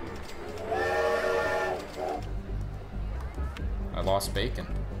 I lost Bacon.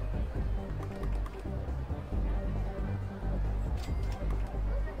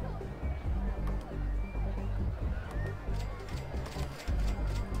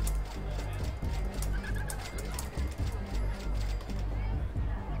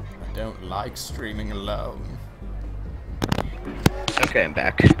 I don't like streaming alone. Okay, I'm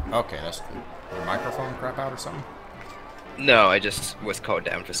back. Okay, that's cool. Your microphone crap out or something? No, I just was called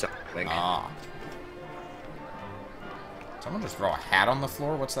down for something. Ah. Someone just throw a hat on the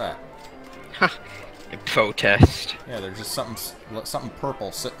floor? What's that? In protest. Yeah, there's just something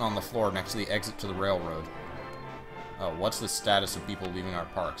purple sitting on the floor next to the exit to the railroad. Oh, what's the status of people leaving our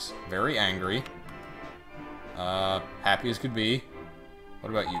parks? Very angry. Happy as could be. What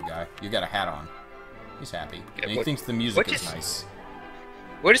about you, guy? You got a hat on. He's happy. Yeah, And he thinks the music is nice.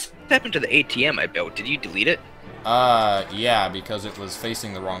 What just happened to the ATM I built? Did you delete it? Yeah, because it was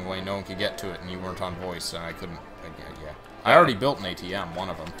facing the wrong way. No one could get to it, and you weren't on voice, and I couldn't... yeah. I already built an ATM, one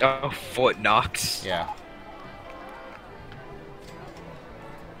of them. Oh, Fort Knox. Yeah.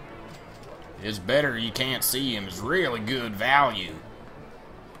 It's better you can't see him. It's really good value.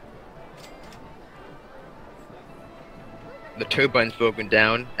 The turbine's broken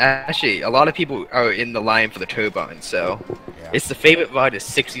down. Actually, a lot of people are in the line for the turbine, so... Yeah. It's the favorite ride is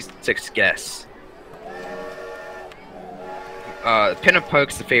 66 guests. Pinner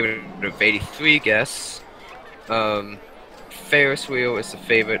Park's the favorite of 83 guests. Ferris Wheel is the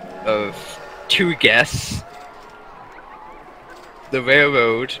favorite of 2 guests. The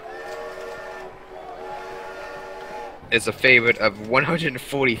Railroad is a favorite of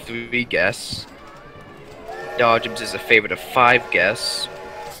 143 guests. Dodgems is a favorite of 5 guests.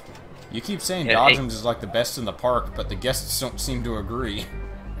 You keep saying And Dodgems is like the best in the park, but the guests don't seem to agree.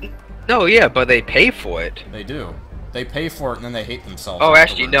 No, yeah, but they pay for it. They do. They pay for it and then they hate themselves. Oh,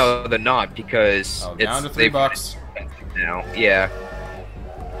 actually, afterwards. no, they're not, because Oh, it's down to $3. now. Yeah.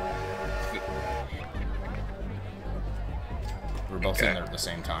 We're both Okay. in there at the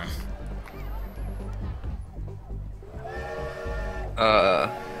same time.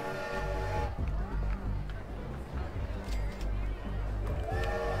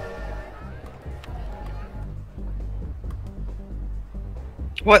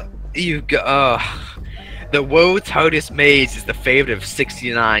 What you got? The world's hardest maze is the favorite of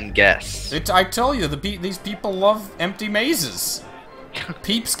 69 guests. I tell you, these people love empty mazes.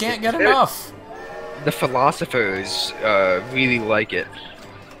 Peeps can't get enough. The philosophers really like it.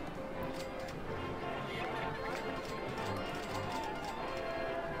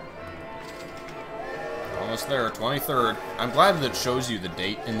 Almost there, 23rd. I'm glad that it shows you the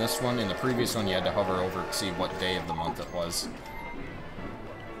date in this one. In the previous one, you had to hover over to see what day of the month it was.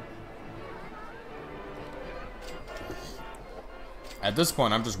 At this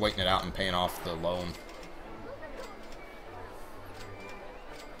point, I'm just waiting it out and paying off the loan.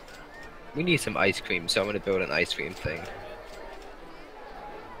 We need some ice cream, so I'm gonna build an ice cream thing.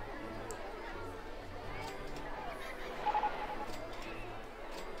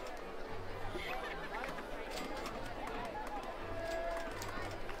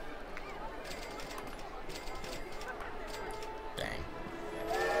 Dang.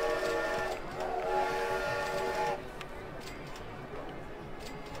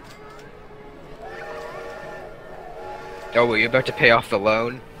 Oh, were you about to pay off the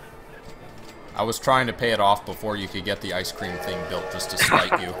loan? I was trying to pay it off before you could get the ice cream thing built, just to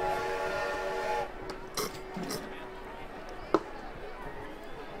spite you.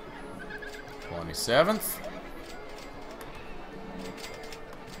 $27th.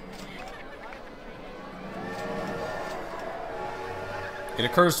 It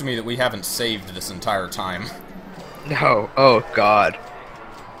occurs to me that we haven't saved this entire time. No. Oh, God.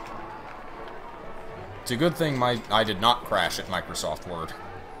 It's a good thing I did not crash at Microsoft Word.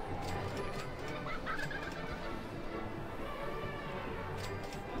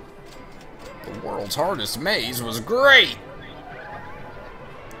 The world's hardest maze was great!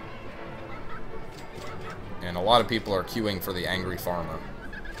 And a lot of people are queuing for the Angry Farmer.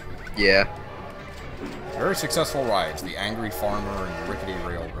 Yeah. Very successful rides, the Angry Farmer and the Rickety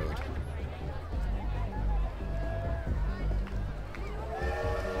Railroad.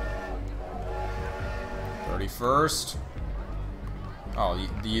 First. Oh,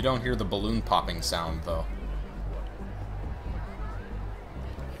 you don't hear the balloon popping sound, though.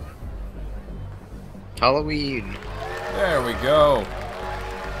 Halloween. There we go.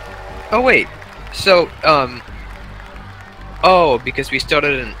 Oh, wait. So, oh, because we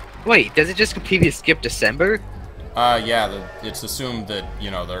started in... Wait, does it just completely skip December? Yeah, it's assumed that,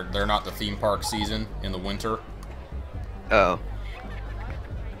 you know, they're not the theme park season in the winter. Oh.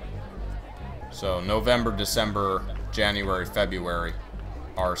 So November, December, January, February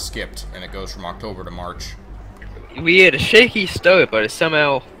are skipped, and it goes from October to March. We had a shaky start, but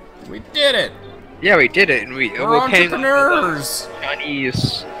somehow... We did it! Yeah, we did it, and we're paying entrepreneurs!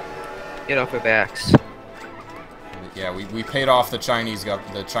 Chinese... Get off our backs. Yeah, we paid off the Chinese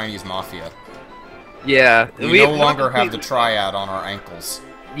mafia. Yeah. We no longer have the triad on our ankles.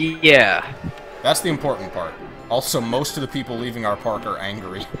 Yeah. That's the important part. Also, most of the people leaving our park are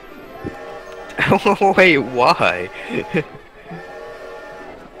angry. Wait, why?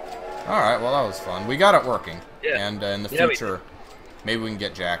 Alright, well that was fun. We got it working. Yeah. And in the future, maybe we can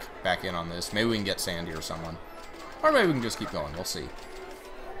get Jack back in on this. Maybe we can get Sandy or someone. Or maybe we can just keep going. We'll see.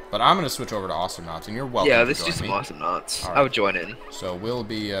 But I'm gonna switch over to Awesome Knots, and you're welcome. Yeah, to let's join do some me. Awesome Knots. All I would right. join in. So we'll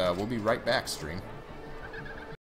be right back, stream.